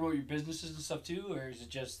you promote your businesses and stuff too, or is it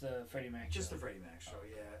just the Freddy Mak Show? Just the Freddy Mak Show,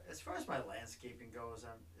 yeah. As far as my landscaping goes,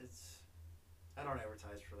 I don't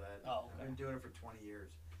advertise for that. Oh, okay. I've been doing it for 20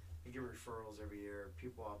 years. I get referrals every year.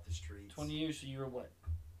 People off the streets. 20 years, so you were what?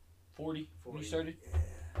 40 when you started?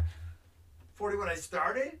 Yeah. 40 when I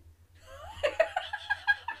started?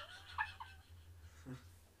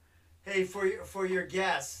 Hey, for your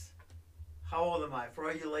guess, how old am I? For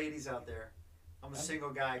all you ladies out there, I'm a single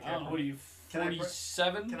guy. I don't know, what are you,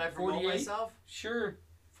 47? Can I promote 48? myself? Sure.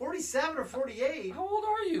 47 or 48? How old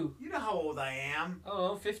are you? You know how old I am. I don't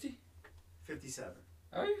know, 50? 57.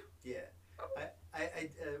 Are you? Yeah.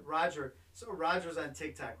 Roger. So Roger's on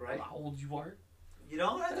TikTok, right? How old you are? You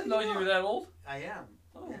don't? I didn't know you were that old. I am.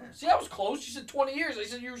 Oh. Yeah. See, I was close. You said 20 years. I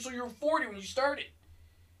said you were 40 when you started.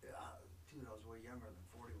 Dude, I was way younger than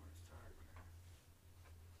 40 when I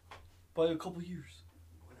started. By a couple years.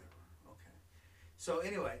 Whatever. Okay. So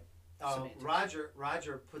anyway,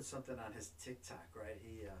 Roger put something on his TikTok, right?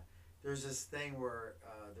 There's this thing where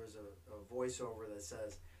there's a voiceover that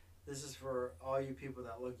says, "This is for all you people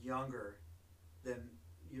that look younger than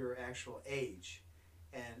your actual age,"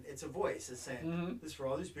 and it's a voice. It's saying, "This is for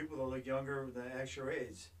all these people that look younger than actual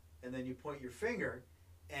age," and then you point your finger,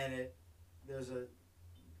 and there's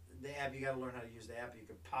the app. You got to learn how to use the app. You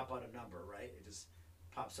can pop out a number, right? It just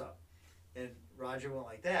pops up, and Roger went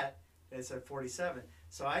like that, and it said 47.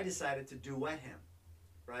 So I decided to duet him,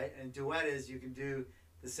 right? And duet is you can do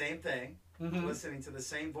the same thing, listening to the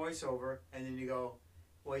same voiceover, and then you go,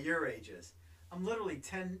 what your age is. I'm literally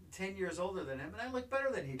 10 years older than him, and I look better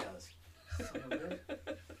than he does.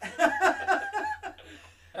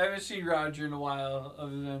 I haven't seen Roger in a while,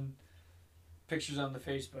 other than pictures on the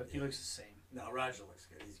Facebook. He looks the same. No, Roger looks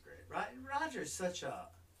good. He's great. Roger's such a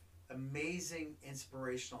amazing,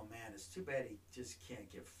 inspirational man. It's too bad he just can't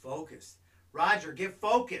get focused. Roger, get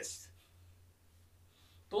focused.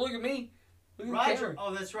 Don't look at me. Look at Roger. the camera.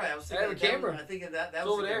 Oh, that's right. I was I have a camera. I think that was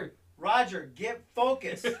over there. Roger, get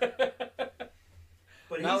focused.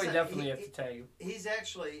 But now we definitely have to tag him. He's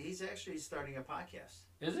actually starting a podcast.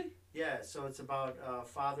 Is he? Yeah. So it's about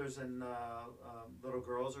fathers and little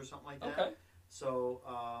girls or something like that. Okay. So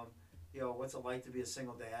what's it like to be a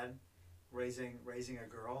single dad, raising a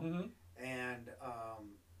girl, and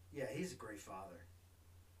he's a great father.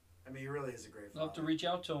 I mean, he really is a great father. I'll have to reach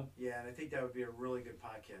out to him. Yeah, and I think that would be a really good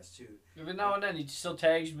podcast, too. Every now and then, he still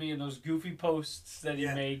tags me in those goofy posts that he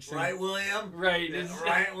makes. Right, William? Right. Yeah,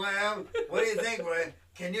 right, William? What do you think, William?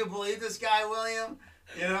 Can you believe this guy, William?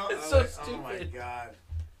 You know? It's so stupid. Oh, my God.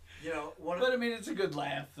 But, I mean, it's a good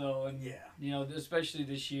laugh, though. And, especially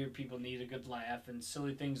this year, people need a good laugh. And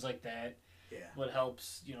silly things like that. Yeah. What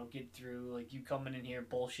helps, get through. Like, you coming in here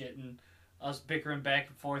bullshitting. Us bickering back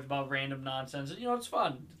and forth about random nonsense. It's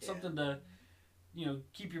fun. It's something to,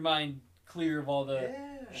 keep your mind clear of all the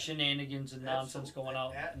shenanigans and nonsense going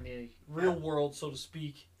out in the real world, so to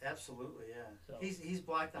speak. Absolutely, yeah. So. He's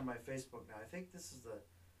blocked on my Facebook now. I think this is the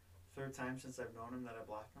third time since I've known him that I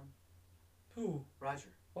blocked him. Who? Roger.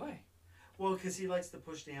 Why? Well, because he likes to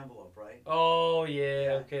push the envelope, right? Oh,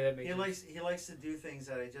 yeah. Okay, that makes sense. He likes to do things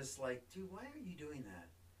that I just like, dude, why are you doing that?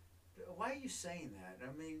 Why are you saying that?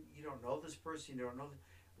 I mean, you don't know this person. You don't know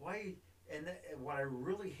why. And what I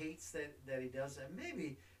really hate that he does, and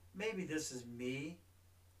maybe this is me,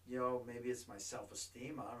 maybe it's my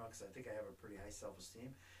self-esteem. I don't know, because I think I have a pretty high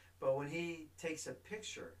self-esteem. But when he takes a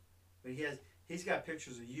picture, he's got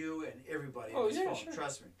pictures of you and everybody on his phone. Sure.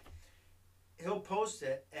 Trust me. He'll post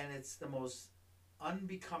it, and it's the most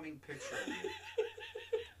unbecoming picture of you.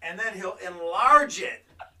 And then he'll enlarge it,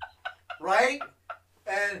 right?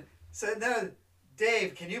 And said, no,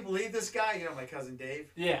 Dave, can you believe this guy? You know my cousin Dave?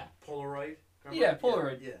 Yeah. Polaroid? Remember? Yeah,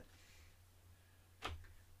 Polaroid. Yeah.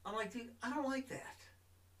 I'm like, dude, I don't like that.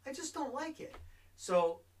 I just don't like it.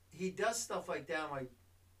 So he does stuff like that. I'm like,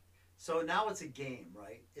 so now it's a game,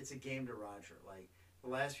 right? It's a game to Roger. Like, the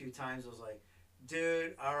last few times I was like,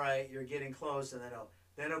 dude, all right, you're getting close. And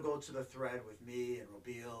then he'll go to the thread with me and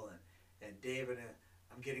Robeal and David and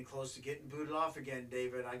I'm getting close to getting booted off again,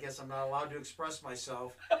 David. I guess I'm not allowed to express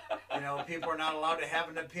myself. People are not allowed to have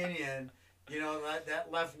an opinion.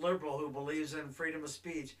 That left liberal who believes in freedom of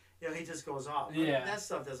speech, he just goes off. Yeah. That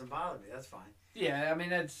stuff doesn't bother me. That's fine. Yeah, I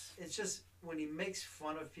mean, it's just when he makes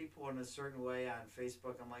fun of people in a certain way on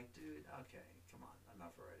Facebook, I'm like, dude, okay, come on,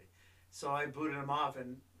 enough already. So I booted him off,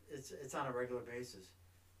 and it's on a regular basis.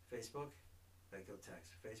 Facebook, I go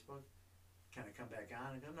text. Facebook, can I come back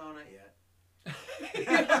on? I go, no, not yet.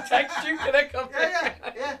 Text you? Can I come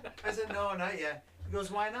back? Yeah. I said, no, not yet. He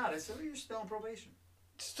goes, why not? I said, well, you're still on probation.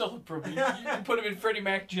 Still in probation? You put him in Freddy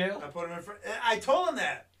Mak jail? I put him in I told him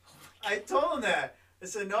that. I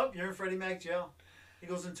said, nope, you're in Freddy Mak jail. He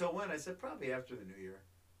goes, until when? I said, probably after the new year.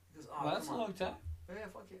 He goes, oh, well, that's a long time. Yeah,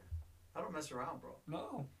 fuck yeah. I don't mess around, bro.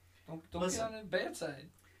 No. Don't get on the bad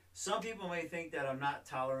side. Some people may think that I'm not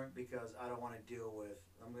tolerant because I don't want to deal with,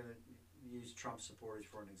 I'm going to use Trump supporters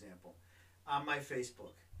for an example. On my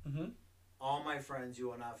Facebook, Mm-hmm. all my friends, you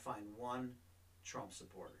will not find one Trump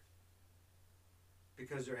supporter.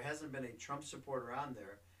 Because there hasn't been a Trump supporter on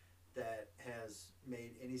there that has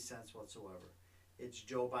made any sense whatsoever. It's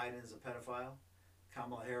Joe Biden is a pedophile,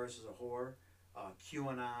 Kamala Harris is a whore,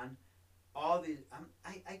 QAnon, all these.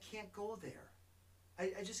 I can't go there.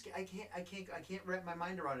 I can't wrap my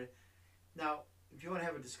mind around it. Now, if you want to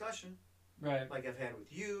have a discussion, right, like I've had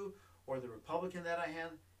with you or the Republican that I had,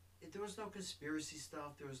 there was no conspiracy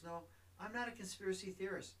stuff. There was no. I'm not a conspiracy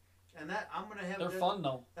theorist, and that I'm going to have. They're fun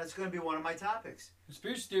though. That's going to be one of my topics.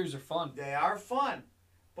 Conspiracy theories are fun. They are fun,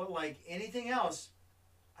 but like anything else,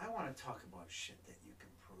 I want to talk about shit that you can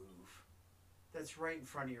prove. That's right in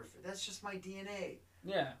front of your. That's just my DNA.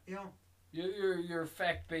 Yeah. You know. You're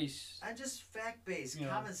fact based. I'm just fact based,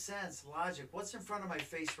 common sense, logic. What's in front of my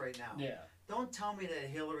face right now? Yeah. Don't tell me that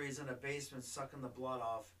Hillary's in a basement sucking the blood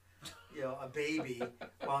off, a baby,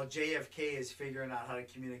 while JFK is figuring out how to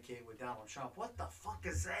communicate with Donald Trump. What the fuck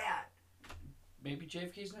is that? Maybe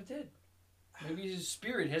JFK's not dead. Maybe his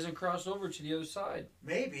spirit hasn't crossed over to the other side.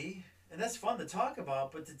 Maybe, and that's fun to talk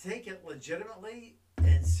about, but to take it legitimately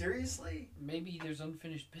and seriously, maybe there's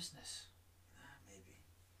unfinished business.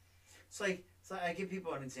 It's like I give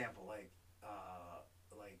people an example, like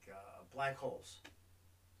black holes,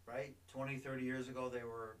 right? 20, 30 years ago, they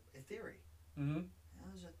were a theory. Mm-hmm. Now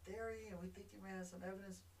there's a theory, and we think you may have some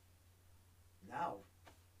evidence. Now,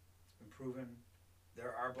 it's been proven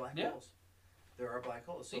there are black holes. There are black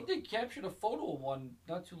holes. So, I think they captured a photo of one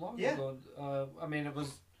not too long Yeah. ago. I mean, it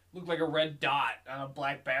looked like a red dot on a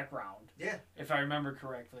black background. Yeah. If I remember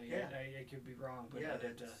correctly. Yeah. I could be wrong, but yeah, I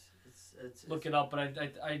did it's look it up. But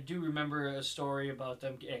I do remember a story about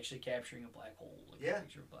them actually capturing a black hole. Like a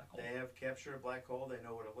picture of a black hole. They have captured a black hole. They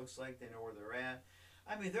know what it looks like. They know where they're at.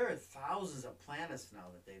 I mean, there are thousands of planets now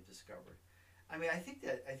that they've discovered. I mean, I think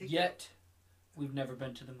Yet, we've never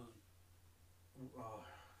been to the moon. Oh,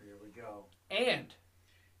 here we go. And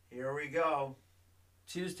here we go.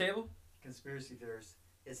 See this table? Conspiracy theorists.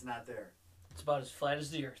 It's not there. It's about as flat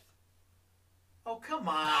as the Earth. Oh, come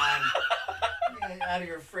on. Get out of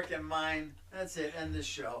your freaking mind. That's it. End this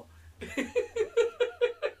show.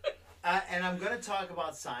 And I'm going to talk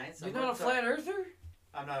about science. You're not a flat earther?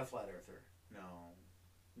 I'm not a flat earther. No.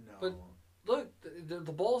 But look,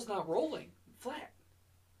 the ball's not rolling. Flat.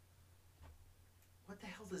 What the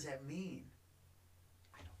hell does that mean?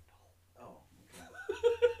 I don't know. Oh, okay.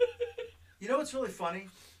 You know what's really funny?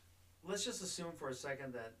 Let's just assume for a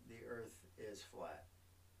second that the Earth is flat.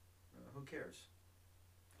 Who cares?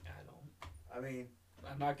 I don't. I mean,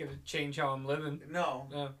 I'm not going to change how I'm living. No.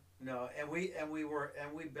 No, and we've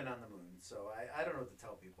been on the moon, so I don't know what to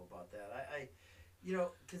tell people about that.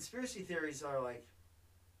 Conspiracy theories are like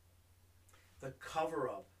the cover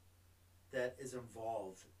up that is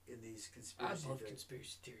involved in these conspiracy theories. I love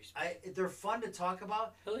conspiracy theories. They're fun to talk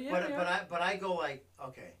about. Hell yeah, but I go like,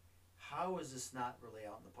 okay, how is this not really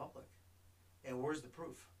out in the public? And where's the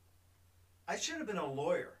proof? I should have been a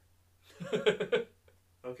lawyer.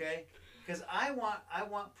 Okay? Because I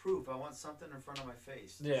want proof. I want something in front of my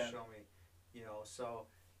face to show me, so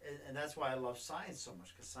and that's why I love science so much,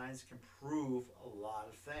 because science can prove a lot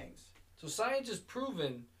of things. So science has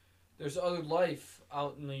proven there's other life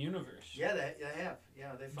out in the universe. Yeah, they have.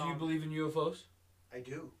 Yeah, they found. Do you believe in UFOs? I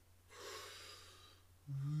do.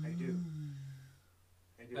 I do.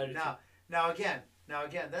 Now again,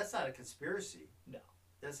 that's not a conspiracy. No.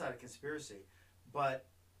 That's not a conspiracy. But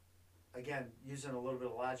again, using a little bit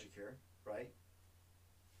of logic here, right?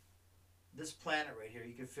 This planet right here,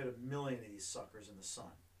 you can fit 1 million of these suckers in the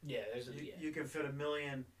sun. Yeah, you can fit 1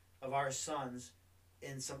 million of our suns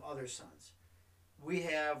in some other suns. We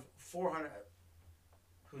have 400.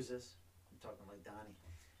 Who's this? I'm talking like Donnie.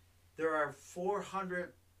 There are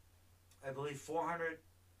 400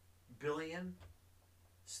 billion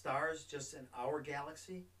stars just in our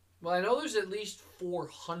galaxy. Well, I know there's at least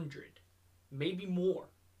 400, maybe more.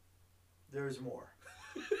 There's more.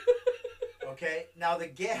 Okay, now the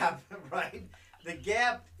gap, right? The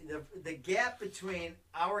gap between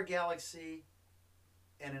our galaxy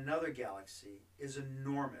and another galaxy is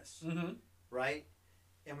enormous, right?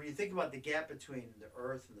 And when you think about the gap between the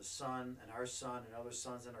Earth and the Sun and our Sun and other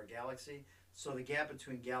suns in our galaxy, so the gap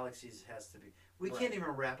between galaxies has to be. We can't even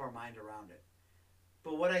wrap our mind around it.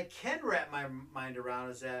 But what I can wrap my mind around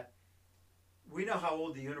is that we know how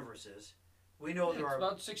old the universe is. We know there are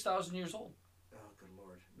about 6,000 years old. Oh, good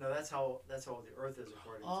Lord! No, that's how old the Earth is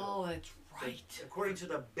according to. Oh, that's right. According to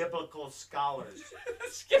the biblical scholars.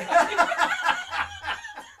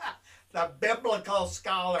 The biblical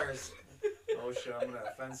scholars. Oh shit! I'm gonna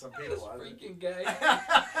offend some people. Freaking guy.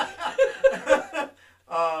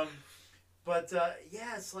 But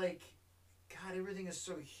yeah, it's like, God, everything is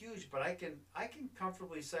so huge. But I can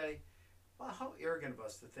comfortably say, well, how arrogant of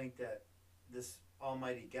us to think that this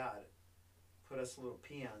Almighty God put us little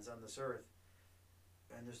peons on this earth,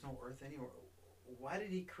 and there's no earth anywhere. Why did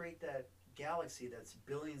He create that galaxy that's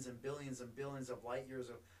billions and billions and billions of light years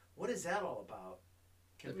of? What is that all about?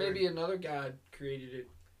 Maybe another God created it.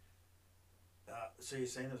 So you're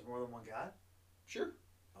saying there's more than one God? Sure.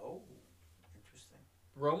 Oh, interesting.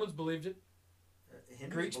 Romans believed it.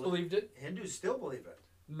 Greeks believed it. Hindus still believe it.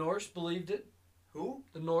 Norse believed it. Who?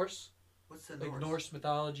 The Norse. What's the Like Norse? Norse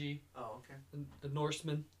mythology. Oh, okay. The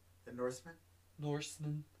Norsemen. The Norsemen?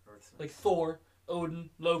 Norsemen. Norsemen. Like Thor, Odin,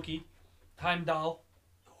 Loki, Heimdall.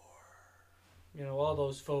 Thor. You know, all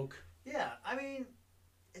those folk. Yeah, I mean,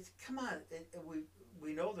 come on.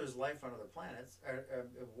 We know there's life on other planets.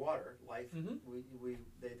 Water, life. Mm-hmm.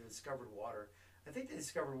 They discovered water. I think they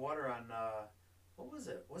discovered water on, what was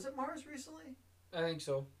it? Was it Mars recently? I think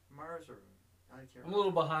so. Mars or... I can't remember. I'm a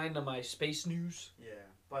little behind on my space news. Yeah,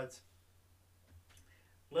 but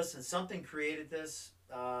listen, something created this.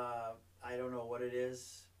 I don't know what it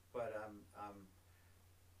is, but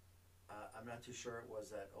I'm not too sure it was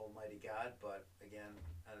that Almighty God. But again,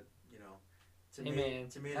 you know, to me,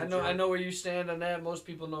 I know where you stand on that. Most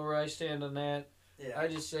people know where I stand on that. Yeah. I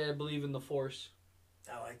just say I believe in the Force.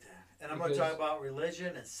 I like that. And I'm going to talk about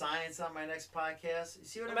religion and science on my next podcast. You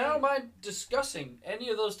see what I mean? I don't mind discussing any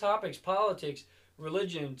of those topics, politics,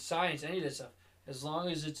 religion, science, any of that stuff, as long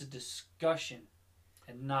as it's a discussion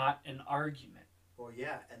and not an argument. Well,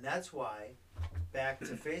 yeah, and that's why, back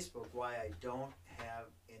to Facebook, why I don't have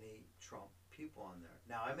any Trump people on there.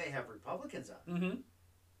 Now, I may have Republicans on, Mm-hmm.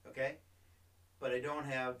 okay? But I don't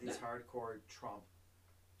have these hardcore Trump.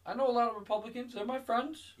 I know a lot of Republicans. They're my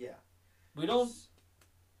friends. Yeah. We don't...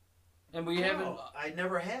 And we haven't... I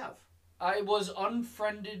never have. I was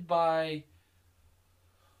unfriended by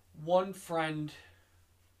one friend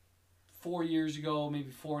 4 years ago,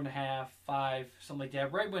 maybe 4.5, 5, something like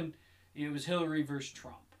that, right when it was Hillary versus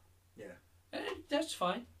Trump. Yeah. And that's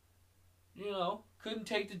fine. You know, couldn't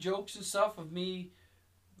take the jokes and stuff of me,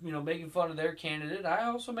 you know, making fun of their candidate. I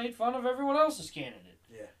also made fun of everyone else's candidate.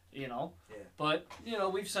 Yeah. You know? Yeah. But, you know,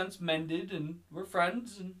 we've since mended and we're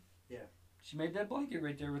friends and... Yeah. She made that blanket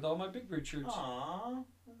right there with all my Big Bird shirts. Aww,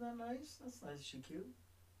 isn't that nice? That's nice. Is she cute?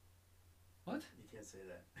 What? You can't say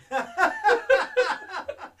that.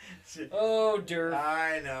 Oh, dear.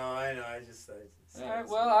 I know. I just all right,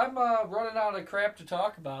 well, I'm running out of crap to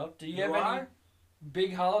talk about. Do you have any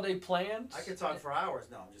big holiday plans? I could talk for hours.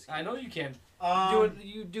 No, I'm just kidding. I know you can.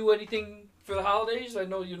 You do anything for the holidays? I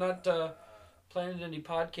know you're not planning any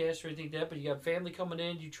podcasts or anything like that, but you got family coming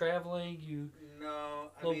in, you traveling, you... No,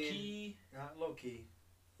 low key. Low key.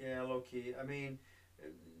 Yeah, low key. I mean,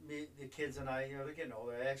 the kids and I, you know, they're getting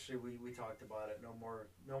older. Actually, we talked about it. No more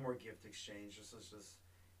gift exchange. Let's just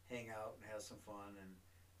hang out and have some fun, and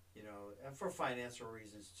you know, and for financial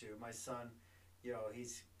reasons too. My son, you know,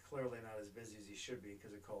 he's clearly not as busy as he should be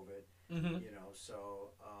because of COVID. Mm-hmm. You know,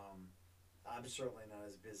 so I'm certainly not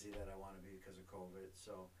as busy that I want to be because of COVID.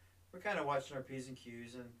 So we're kind of watching our P's and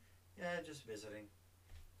Q's and just visiting.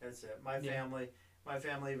 That's it. My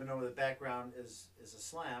family, even though the background is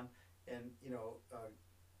Islam, and you know,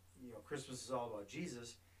 Christmas is all about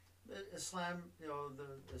Jesus. Islam, you know,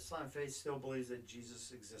 the Islam faith still believes that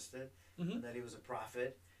Jesus existed, mm-hmm. and that he was a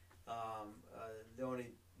prophet. The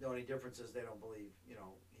only difference is they don't believe, you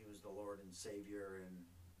know, he was the Lord and Savior, and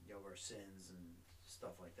you know, our sins and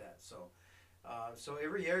stuff like that. So, so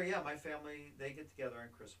every year, my family, they get together on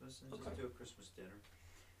Christmas and just do a Christmas dinner.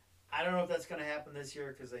 I don't know if that's going to happen this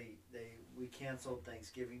year because we canceled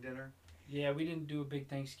Thanksgiving dinner. Yeah, we didn't do a big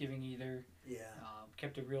Thanksgiving either. Yeah.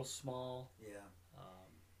 Kept it real small. Yeah.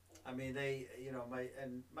 I mean,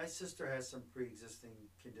 my sister has some pre-existing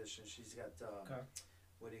conditions. She's got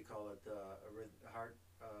what do you call it? Heart.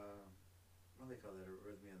 What do they call that?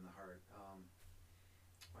 Arrhythmia in the heart.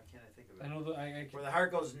 Why can't I think of it? I know where the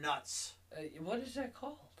heart goes nuts. What is that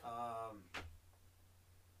called?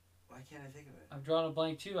 Why can't I think of it? I'm drawing a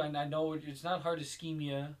blank too. I know it's not heart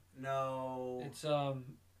ischemia. No. It's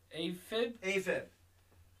AFib.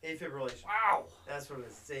 Afibrillation. Wow. That's what it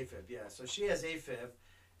is. It's AFib. Yeah. So she has AFib,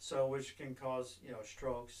 so which can cause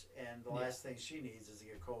strokes, and the last thing she needs is to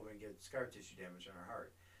get COVID and get scar tissue damage on her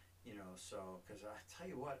heart. You know, so because I tell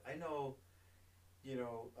you what, I know,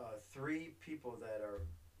 3 people that are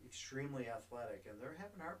extremely athletic, and they're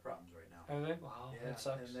having heart problems right now. Are they? Wow. Yeah. That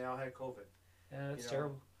sucks. And they all had COVID. Yeah, that's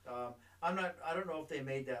terrible. I don't know if they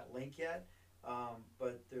made that link yet,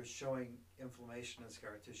 But they're showing inflammation and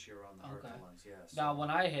scar tissue around the heart and lungs. Yeah. So. Now, when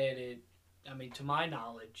I had it, I mean, to my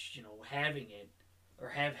knowledge, having it or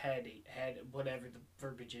have had whatever the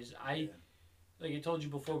verbiage is, like I told you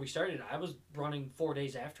before we started, I was running 4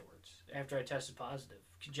 days afterwards after I tested positive.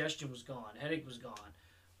 Congestion was gone, headache was gone.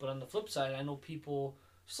 But on the flip side, I know people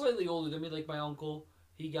slightly older than me, like my uncle.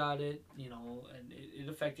 He got it, and it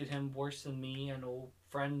affected him worse than me. I know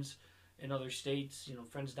friends in other states,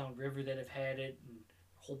 friends downriver that have had it, and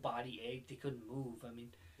whole body ached. They couldn't move. I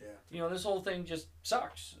mean, this whole thing just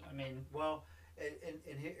sucks. I mean, well,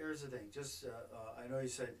 and here's the thing. Just I know you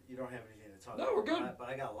said you don't have anything to talk about. No, we're good. But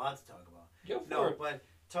I got a lot to talk about. Go for it. But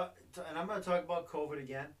and I'm going to talk about COVID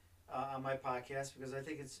again on my podcast because I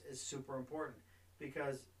think it's super important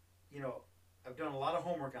because I've done a lot of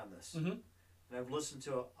homework on this. Mm-hmm. And I've listened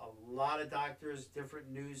to a lot of doctors, different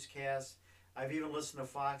newscasts. I've even listened to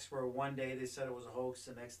Fox where one day they said it was a hoax.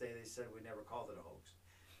 The next day they said we never called it a hoax.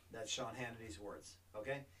 That's Sean Hannity's words.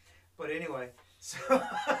 Okay? But anyway, so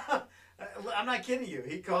I'm not kidding you.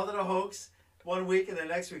 He called it a hoax one week, and the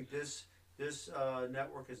next week this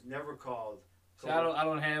network has never called. So I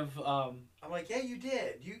don't have. I'm like, yeah, you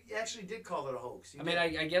did. You actually did call it a hoax. I mean,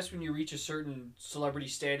 I guess when you reach a certain celebrity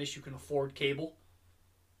status, you can afford cable.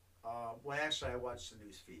 Well, actually, I watch the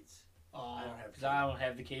news feeds. I don't have. Because I don't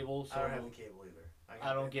have the cable. So I don't have the cable either.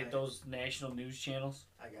 I don't get those national news channels.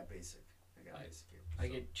 I got basic. Basic cable. I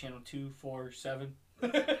get channel 2, 4, 7.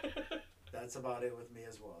 That's about it with me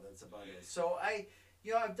as well. That's about it. So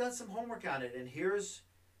I've done some homework on it, and here's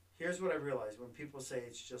what I realized when people say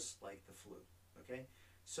it's just like the flu. Okay,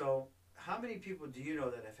 so how many people do you know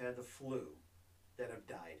that have had the flu that have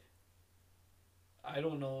died? I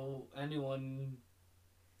don't know anyone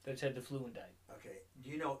that's had the flu and died. Okay, do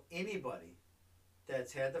you know anybody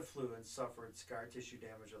that's had the flu and suffered scar tissue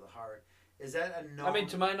damage of the heart? Is that a known? I mean,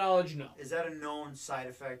 to my knowledge, no. Is that a known side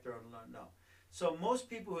effect or no? So most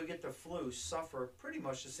people who get the flu suffer pretty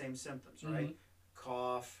much the same symptoms, right? Mm-hmm.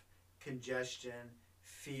 Cough, congestion,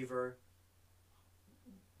 fever.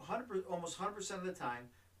 Almost 100% of the time,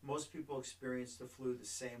 most people experience the flu the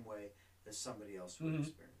same way as somebody else would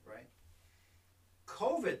experience, right?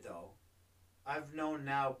 COVID, though, I've known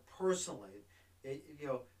now personally.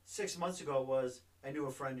 6 months ago was I knew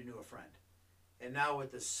a friend who knew a friend, and now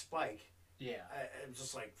with the spike, I'm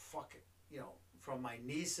just like fuck it. From my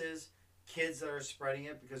nieces, kids that are spreading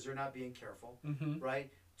it because they're not being careful,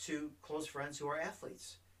 right? To close friends who are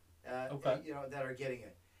athletes, that are getting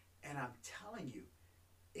it, and I'm telling you.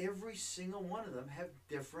 Every single one of them have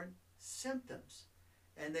different symptoms,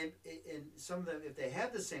 and some of them, if they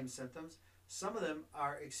have the same symptoms, some of them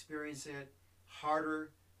are experiencing it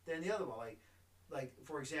harder than the other one. Like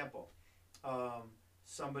for example,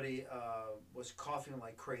 somebody was coughing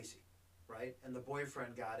like crazy, right? And the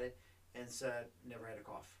boyfriend got it and said never had a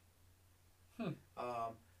cough.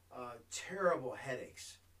 Terrible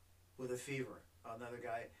headaches with a fever. Another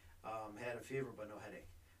guy had a fever but no headache.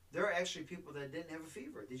 There are actually people that didn't have a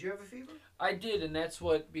fever. Did you have a fever? I did, and that's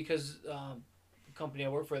because the company I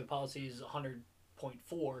work for, the policy is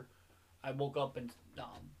 100.4. I woke up and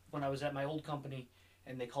when I was at my old company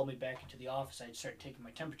and they called me back into the office, I'd start taking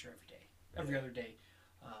my temperature every other day.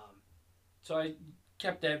 So I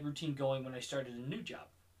kept that routine going when I started a new job.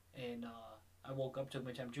 And I woke up, took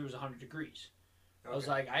my temperature, it was 100 degrees. Okay. I was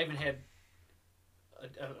like, I haven't had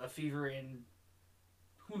a fever in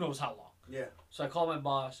who knows how long. Yeah. So I called my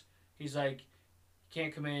boss. He's like, you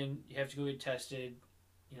can't come in. You have to go get tested.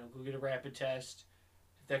 Go get a rapid test.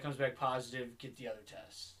 If that comes back positive, get the other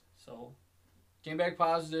test. So came back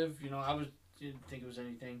positive. Didn't think it was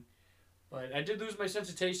anything. But I did lose my sense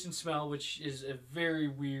of taste and smell, which is a very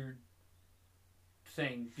weird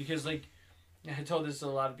thing. Because, I told this to a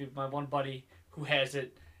lot of people. My one buddy who has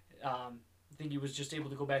it, I think he was just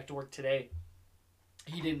able to go back to work today.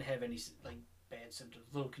 He didn't have any, bad symptoms,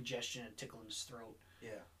 a little congestion and tickle in his throat.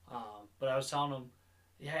 Yeah. But I was telling him,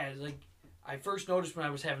 I first noticed when I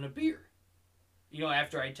was having a beer.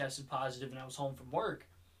 After I tested positive and I was home from work,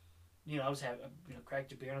 I was having,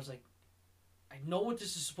 cracked a beer and I was like, I know what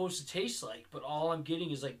this is supposed to taste like, but all I'm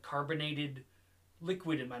getting is carbonated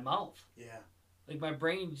liquid in my mouth. Yeah. My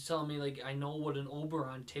brain's telling me I know what an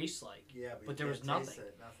Oberon tastes like. Yeah, but there was nothing.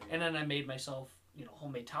 And then I made myself,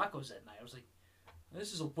 homemade tacos that night. I was like,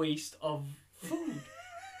 this is a waste of food.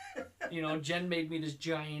 Jen made me this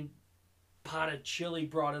giant pot of chili,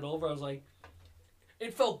 brought it over. I was like,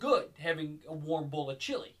 it felt good having a warm bowl of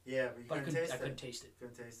chili. Yeah, but I couldn't taste it.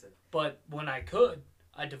 Couldn't taste it. But when I could,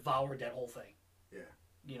 I devoured that whole thing. Yeah.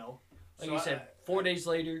 You said, 4 days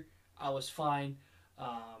later, I was fine.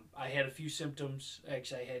 I had a few symptoms.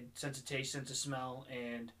 Actually, I had sense of taste, sense of smell,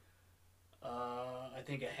 and I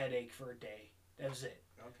think a headache for a day. That was it.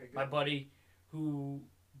 Okay, good. My buddy who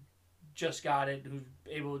just got it, who's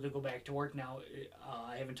able to go back to work now,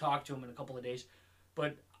 I haven't talked to him in a couple of days,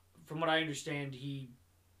 but from what I understand, he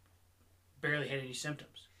barely had any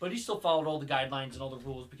symptoms. But he still followed all the guidelines and all the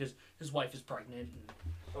rules because his wife is pregnant and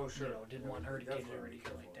didn't want her to get it or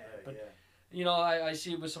anything like that. But I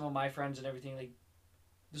see it with some of my friends and everything. Like,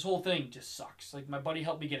 this whole thing just sucks. Like, my buddy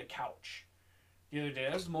helped me get a couch the other day.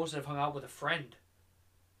 That was the most I've hung out with a friend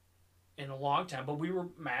in a long time. But we were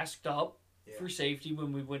masked up for safety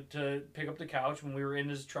when we went to pick up the couch. When we were in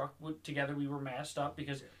his truck together, we were masked up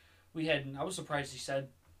because we hadn't. I was surprised he said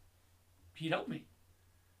he'd help me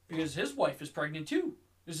because his wife is pregnant too.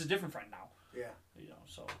 This is a different friend now. Yeah.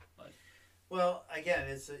 So. But. Well, again,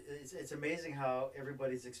 it's amazing how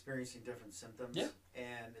everybody's experiencing different symptoms. Yeah.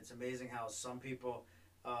 And it's amazing how some people.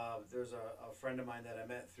 There's a friend of mine that I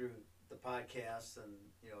met through the podcast and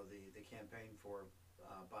the campaign for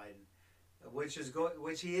Biden, which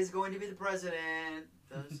he is going to be the president.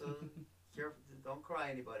 So careful, don't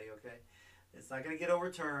cry, anybody. Okay, it's not going to get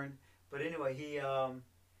overturned. But anyway,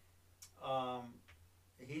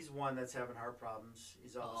 he's one that's having heart problems.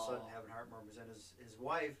 He's all of a sudden having heart murmurs, and his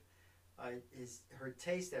wife, her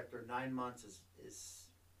taste after 9 months is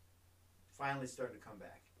finally starting to come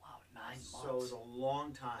back. 9 months. So it was a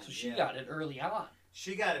long time. So she got it early on.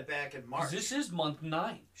 She got it back in March. This is month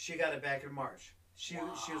 9. She got it back in March. She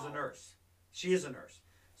was a nurse. She is a nurse.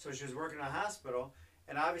 So she was working in a hospital,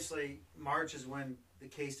 and obviously March is when the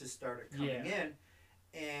cases started coming in,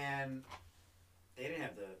 and they didn't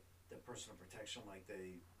have the personal protection like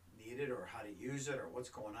they needed or how to use it or what's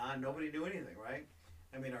going on. Nobody knew anything, right?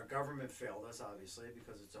 I mean, our government failed us, obviously,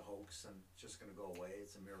 because it's a hoax and it's just going to go away.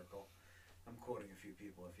 It's a miracle. I'm quoting a few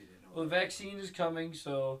people if you didn't know. Well, the vaccine is coming,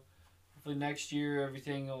 so hopefully next year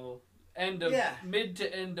everything will mid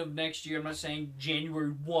to end of next year. I'm not saying January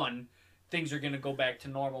 1 things are going to go back to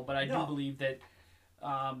normal, but I do believe that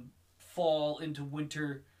fall into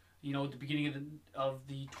winter, at the beginning of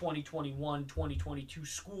the 2021-2022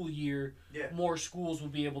 school year, more schools will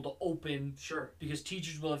be able to open. Sure. Because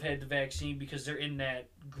teachers will have had the vaccine because they're in that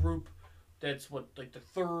group. That's the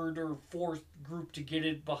third or fourth group to get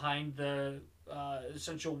it behind the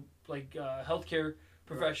essential healthcare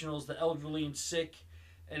professionals, the elderly and sick,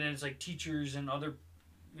 and then it's teachers and other,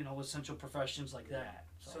 essential professions like that.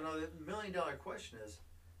 So now the $1 million question is,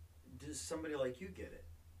 does somebody like you get it?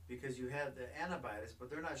 Because you have the antibodies, but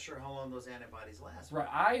they're not sure how long those antibodies last. Right.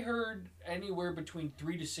 I heard anywhere between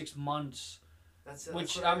 3 to 6 months. That's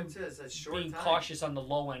I'm being cautious on the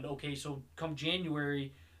low end. Okay, so come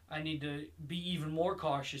January, I need to be even more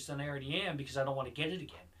cautious than I already am because I don't want to get it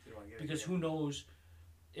again. Who knows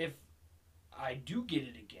if I do get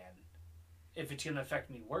it again, if it's going to affect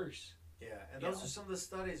me worse. Yeah, and those are some of the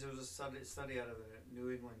studies. There was a study out of the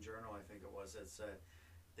New England Journal, I think it was, that said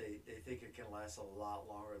they think it can last a lot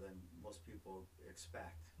longer than most people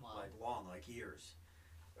expect. Wow. Like years.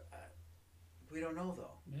 We don't know,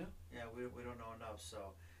 though. Yeah. Yeah, we don't know enough,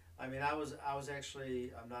 so... I mean, I was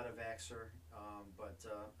actually, I'm not a vaxxer, but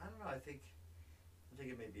I don't know. I think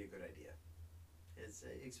it may be a good idea. It's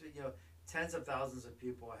tens of thousands of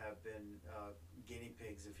people have been guinea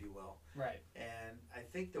pigs, if you will. Right. And I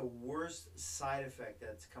think the worst side effect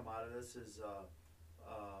that's come out of this is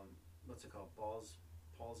what's it called,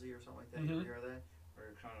 palsy or something like that. Mm-hmm. You ever hear that?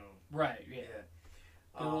 Or kind of. Right. Yeah.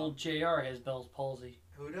 The old JR has Bell's palsy.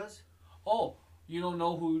 Who does? Oh, you don't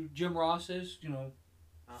know who Jim Ross is?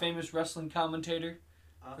 Famous wrestling commentator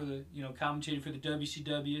for the commentator for the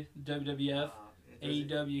WCW, the WWF,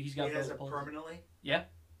 AEW. He's got Bell's palsy. Permanently? Yeah.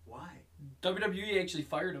 Why? WWE actually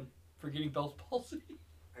fired him for getting Bell's palsy.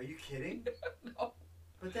 Are you kidding? No.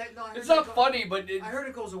 But it's not funny, but I heard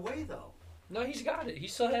it goes away though. No, he's got it. He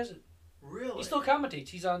still has it. Really? He still commentates.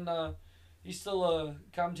 He's on. He's still a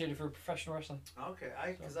commentator for professional wrestling. Okay,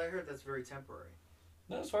 because I heard that's very temporary.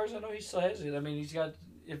 No, as far as I know, he still has it. I mean, he's got.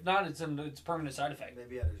 If not, it's a permanent side effect.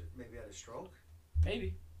 Maybe had a stroke.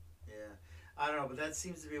 Maybe. Yeah, I don't know, but that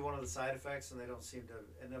seems to be one of the side effects, and they don't seem to.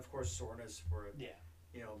 And of course, soreness for it. Yeah.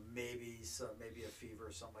 Maybe a fever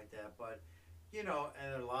or something like that, but and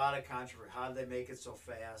a lot of controversy. How did they make it so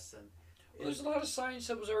fast? And there's a lot of science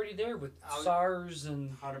that was already there with SARS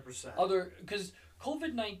and 100% other because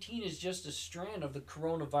COVID-19 is just a strand of the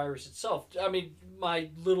coronavirus itself. I mean, my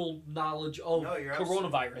little knowledge of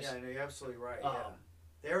coronavirus. Yeah, no, you're absolutely right. Yeah,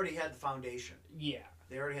 they already had the foundation. Yeah,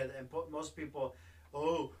 they already had, and most people,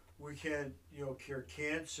 we can't, cure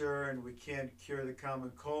cancer, and we can't cure the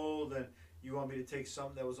common cold, and you want me to take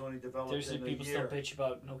something that was only developed in a year. People still bitch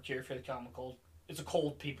about no cure for the common cold. It's a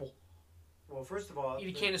cold, people. Well, first of all,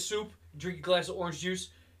 eat a can of soup, drink a glass of orange juice,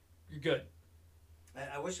 you're good.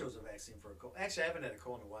 I wish there was a vaccine for a cold. Actually, I haven't had a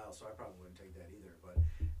cold in a while, so I probably wouldn't take that either.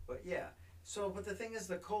 But yeah. So, but the thing is,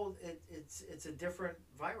 the cold, it's a different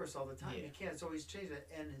virus all the time. Yeah. You can't. It's always changing.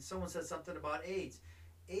 And someone said something about AIDS.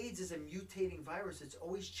 AIDS is a mutating virus. It's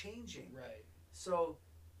always changing. Right. So,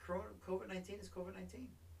 COVID-19 is COVID-19.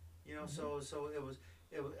 You know. Mm-hmm. So it was.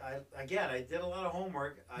 I did a lot of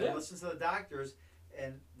homework. I listened to the doctors,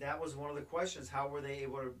 and that was one of the questions. How were they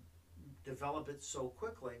able to develop it so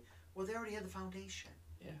quickly? Well, they already had the foundation.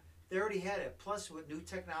 Yeah. They already had it. Plus, with new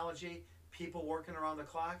technology, people working around the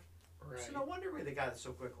clock. Right. So no wonder they got it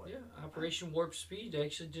so quickly. Yeah, Operation Warp Speed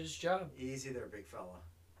actually did its job. Easy there, big fella.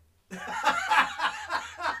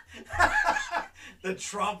 the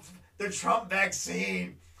Trump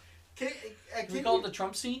vaccine. Can we call it the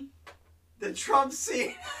Trump scene? The Trump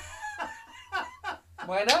scene.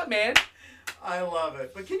 Why not, man? I love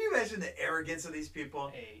it. But can you imagine the arrogance of these people?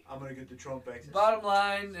 Hey, I'm going to get the Trump vaccine. Bottom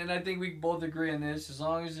line, and I think we both agree on this, as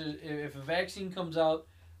long as if a vaccine comes out,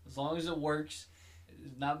 as long as it works,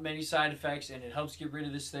 not many side effects, and it helps get rid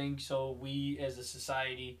of this thing, so we as a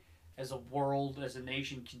society, as a world, as a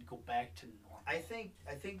nation can go back to normal. I think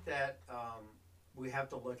that we have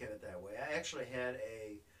to look at it that way. I actually had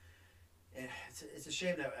and it's a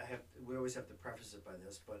shame that we always have to preface it by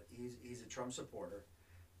this, but he's a Trump supporter,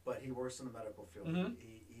 but he works in the medical field. Mm-hmm.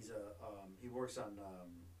 He works on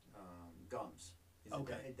gums. He's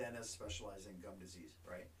a dentist specializing in gum disease,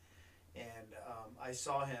 right? And I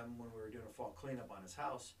saw him when we were doing a fall cleanup on his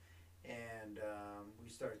house, and we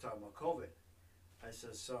started talking about COVID. I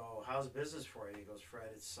said, so how's business for you? He goes,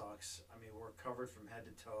 Fred, it sucks. I mean, we're covered from head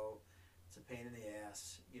to toe. It's a pain in the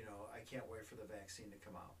ass. You know, I can't wait for the vaccine to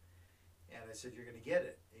come out. And I said, you're going to get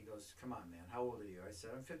it. He goes, come on, man. How old are you? I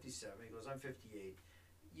said, I'm 57. He goes, I'm 58.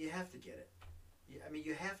 You have to get it. I mean,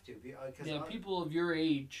 you have to. People of your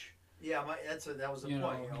age... Yeah, that was the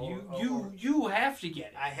point. You have to get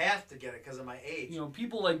it. I have to get it because of my age. You know,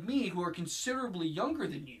 people like me who are considerably younger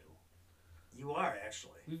than you. You are,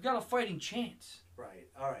 actually. We've got a fighting chance. Right.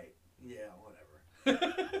 All right. Yeah, whatever.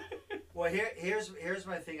 Well, here's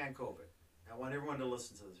my thing on COVID. I want everyone to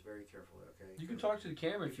listen to this very carefully, okay? You can talk to the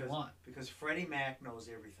camera if you want. Because Freddy Mak knows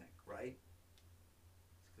everything, right?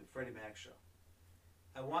 It's the Freddy Mak Show.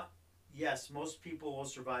 Yes, most people will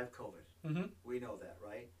survive COVID. Mm-hmm. We know that,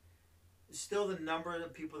 right? Still, the number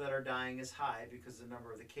of people that are dying is high because the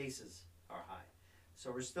number of the cases are high.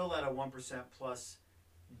 So we're still at a 1% plus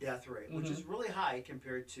death rate, which is really high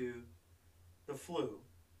compared to the flu.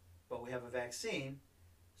 But we have a vaccine,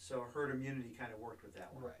 so herd immunity kind of worked with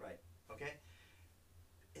that one. Right. Okay?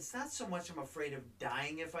 It's not so much I'm afraid of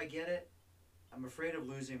dying if I get it. I'm afraid of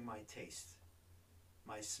losing my taste,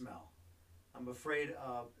 my smell. I'm afraid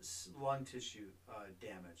of lung tissue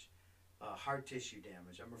damage. Heart tissue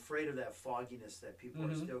damage. I'm afraid of that fogginess that people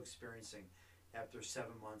are still experiencing after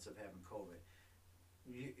 7 months of having COVID.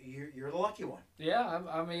 You're the lucky one. Yeah,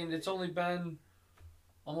 I mean, it's only been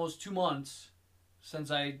almost 2 months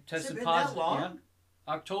since I tested positive. Has it been that long?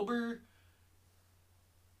 Yeah. October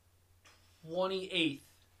 28th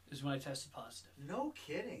is when I tested positive. No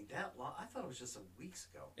kidding, that long? I thought it was just some weeks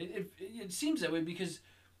ago. It seems that way because,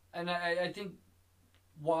 and I think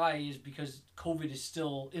why is because COVID is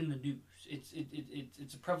still in the news.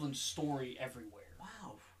 It's a prevalent story everywhere.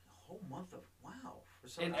 Wow, a whole month of wow.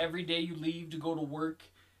 And every day you leave to go to work,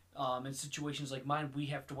 in situations like mine, we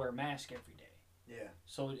have to wear a mask every day. Yeah.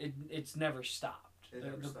 So it's never stopped.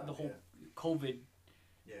 The whole COVID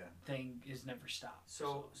thing is never stopped.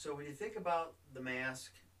 So when you think about the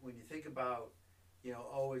mask, when you think about,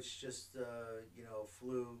 it's just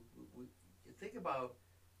flu. You think about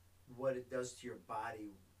what it does to your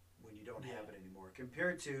body when you don't have it anymore,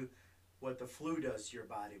 compared to what the flu does to your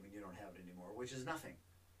body when you don't have it anymore, which is nothing.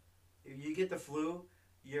 You get the flu,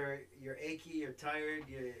 you're achy, you're tired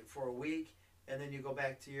for a week, and then you go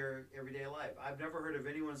back to your everyday life. I've never heard of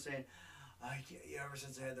anyone saying, ever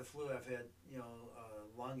since I had the flu, I've had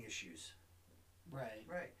lung issues. Right.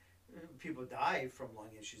 People die from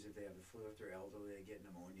lung issues if they have the flu. If they're elderly, they get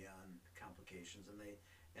pneumonia and complications,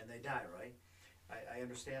 and they die. Right. I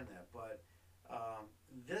understand that, but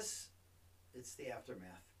it's the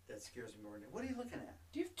aftermath that scares me more. What are you looking at?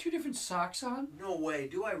 Do you have 2 different socks on? No way.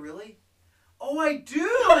 Do I really? Oh, I do!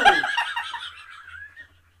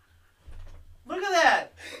 Look at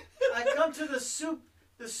that! I come to the soup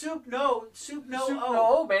no.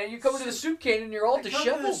 Oh, man, you come to the soup can and you're all disheveled.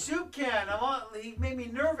 I come to the soup can. He made me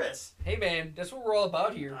nervous. Hey, man, that's what we're all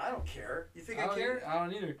about here. I don't care. You think I care? I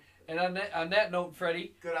don't either. And on that note,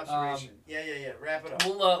 Freddie. Good observation. Yeah. Wrap it up.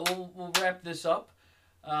 We'll wrap this up.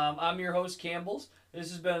 I'm your host, Campbell's. This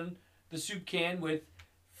has been the Soup Can with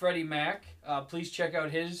Freddy Mak. Please check out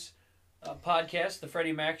his podcast, The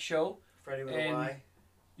Freddy Mak Show. Freddy with a Y.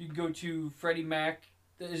 You can go to Freddy Mak.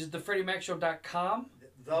 Is it thefreddymakshow.com?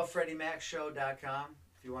 Thefreddymakshow.com.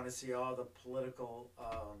 If you want to see all the political,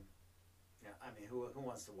 who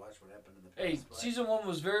wants to watch what happened in the past? Hey, season 1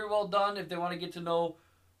 was very well done. If they want to get to know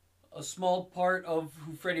a small part of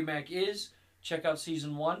who Freddy Mak is, check out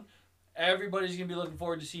season 1. Everybody's going to be looking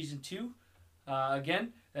forward to season 2.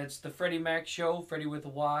 Again, that's the Freddy Mak Show, Freddy with a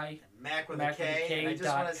Y. Mac with a K. And I just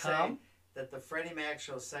want to say that the Freddy Mak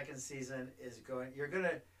Show second season is going. You're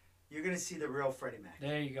gonna see the real Freddy Mak.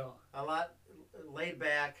 There you go. A lot laid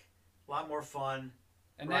back, a lot more fun.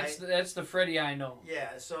 And right? that's the Freddy I know.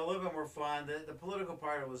 Yeah, so a little bit more fun. The political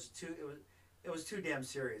part was too damn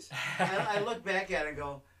serious. I look back at it and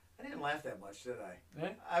go, I didn't laugh that much, did I?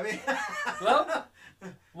 Yeah. I mean, well,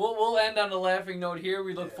 we'll end on a laughing note here.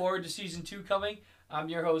 We look forward to season 2 coming. I'm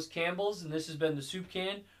your host Campbell's, and this has been the Soup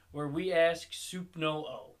Can, where we ask Soup No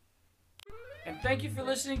O. And thank you for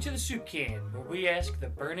listening to the Soup Can, where we ask the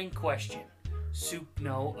burning question, Soup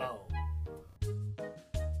No O.